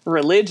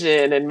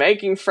religion and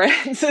making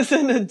friends as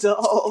an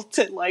adult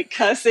and like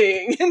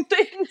cussing and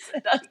things.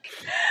 And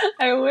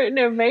I wouldn't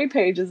have made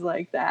pages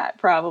like that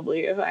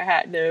probably if I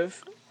hadn't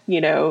have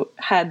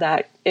had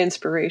that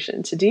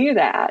inspiration to do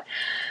that.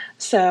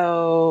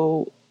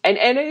 So and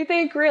I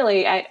think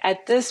really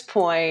at this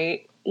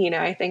point,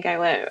 I think I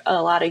went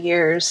a lot of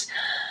years,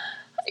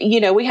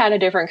 we had a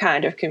different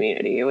kind of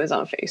community. It was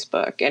on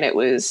Facebook, and it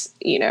was,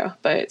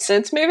 but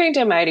since moving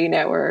to Mighty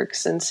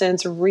Networks and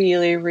since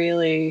really,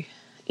 really,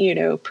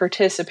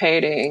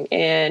 participating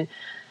in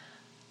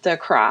the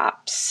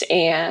crops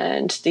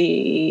and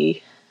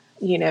the,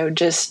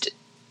 just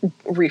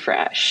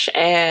refresh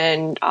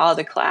and all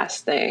the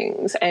class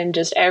things and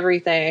just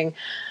everything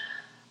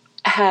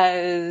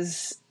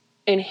has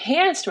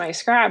enhanced my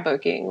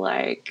scrapbooking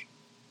like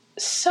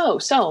so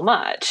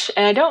much.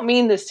 And I don't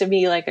mean this to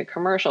be like a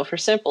commercial for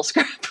Simple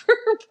Scrapper,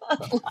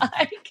 but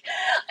like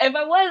if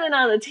I wasn't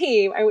on the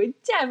team, I would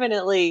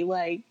definitely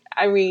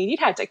you'd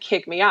have to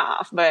kick me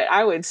off, but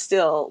I would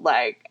still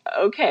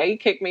okay,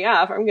 kick me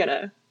off. I'm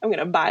gonna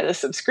buy the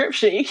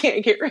subscription. You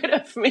can't get rid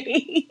of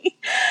me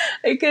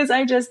because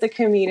the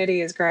community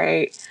is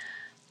great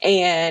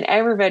and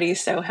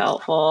everybody's so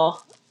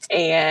helpful.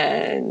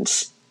 And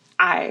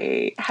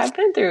I have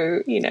been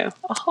through, a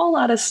whole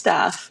lot of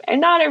stuff,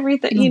 and not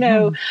everything,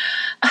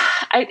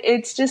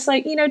 it's just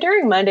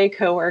during Monday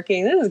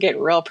co-working, this is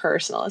getting real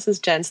personal. This is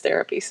Jen's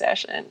therapy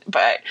session,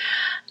 but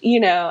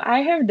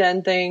I have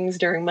done things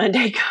during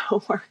Monday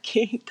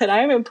co-working that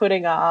I've been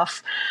putting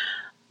off,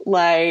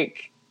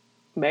 like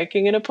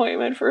making an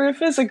appointment for a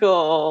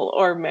physical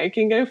or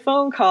making a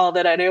phone call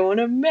that I didn't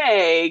want to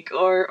make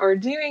or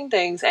doing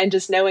things, and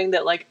just knowing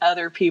that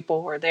other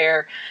people were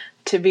there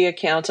to be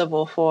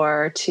accountable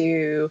for,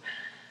 to,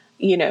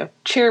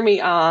 cheer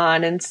me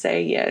on and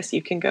say, yes,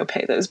 you can go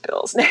pay those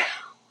bills now.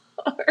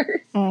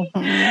 Or,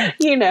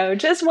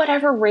 just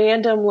whatever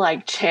random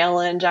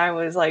challenge I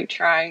was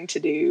trying to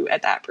do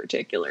at that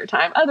particular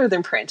time, other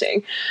than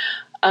printing,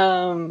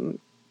 has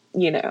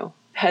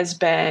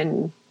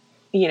been,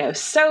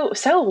 so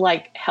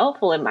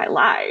helpful in my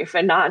life,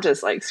 and not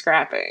just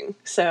scrapping.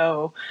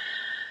 So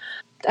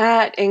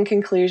that, in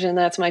conclusion,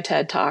 that's my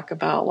TED Talk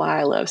about why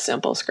I love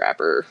Simple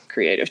Scrapper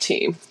Creative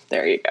Team.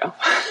 There you go.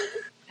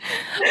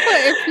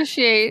 I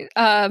appreciate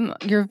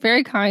your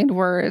very kind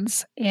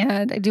words.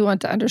 And I do want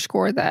to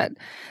underscore that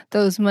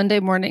those Monday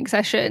morning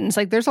sessions,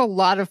 there's a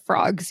lot of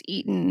frogs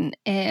eaten,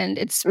 and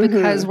it's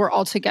because we're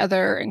all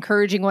together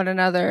encouraging one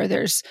another.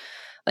 There's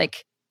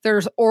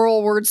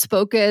oral words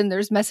spoken.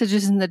 There's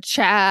messages in the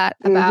chat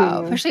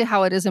about especially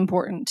how it is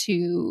important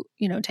to,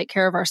 take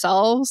care of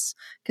ourselves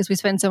because we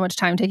spend so much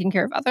time taking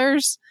care of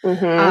others.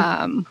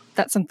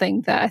 That's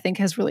something that I think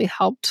has really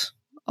helped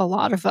a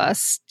lot of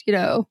us,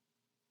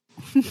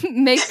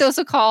 make those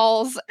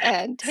calls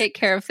and take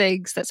care of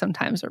things that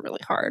sometimes are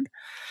really hard.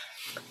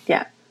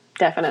 Yeah,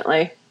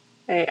 definitely.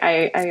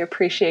 I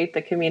appreciate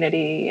the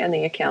community and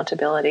the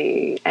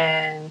accountability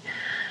and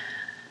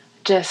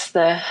just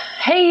the,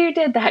 hey, you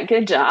did that,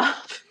 good job,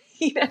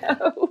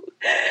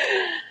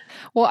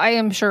 Well, I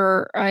am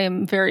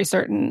very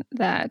certain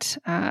that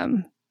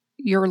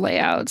your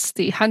layouts,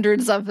 the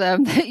hundreds of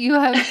them that you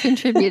have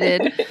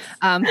contributed,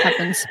 have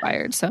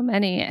inspired so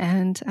many.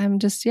 And I'm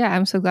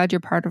so glad you're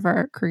part of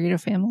our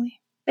creative family.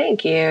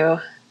 Thank you.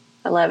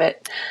 I love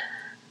it.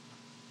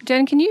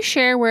 Jen, can you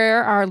share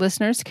where our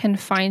listeners can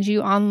find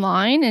you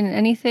online and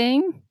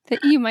anything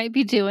that you might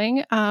be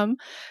doing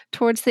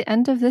towards the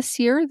end of this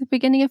year, the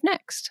beginning of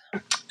next?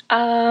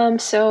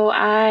 So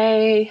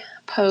I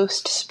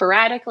post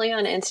sporadically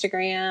on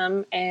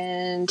Instagram,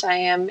 and I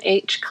am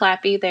H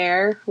Clappy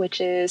there,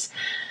 which is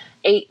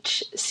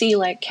HC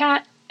like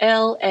cat,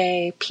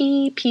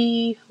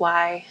 LAPPY.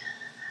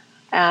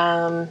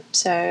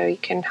 So you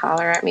can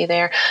holler at me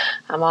there.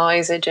 I'm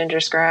always at Ginger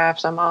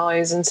Scraps. I'm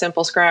always in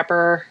Simple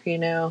Scrapper,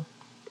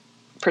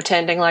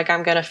 pretending like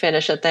I'm going to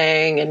finish a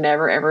thing and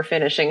never ever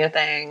finishing a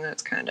thing.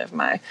 That's kind of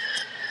my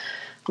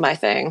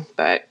thing,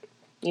 but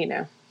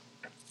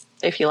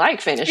if you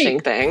like finishing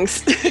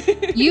things.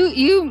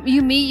 You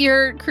meet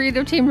your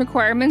creative team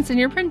requirements and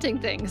you're printing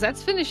things.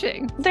 That's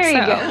finishing. There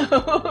you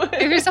go.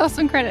 Give yourself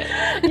some credit.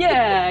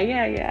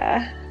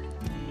 Yeah.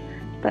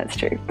 That's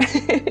true.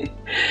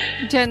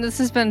 Jen, this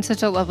has been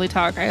such a lovely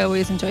talk. I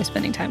always enjoy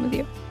spending time with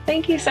you.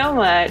 Thank you so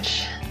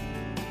much.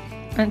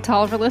 And to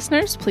all of our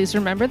listeners, please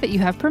remember that you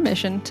have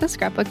permission to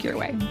scrapbook your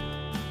way.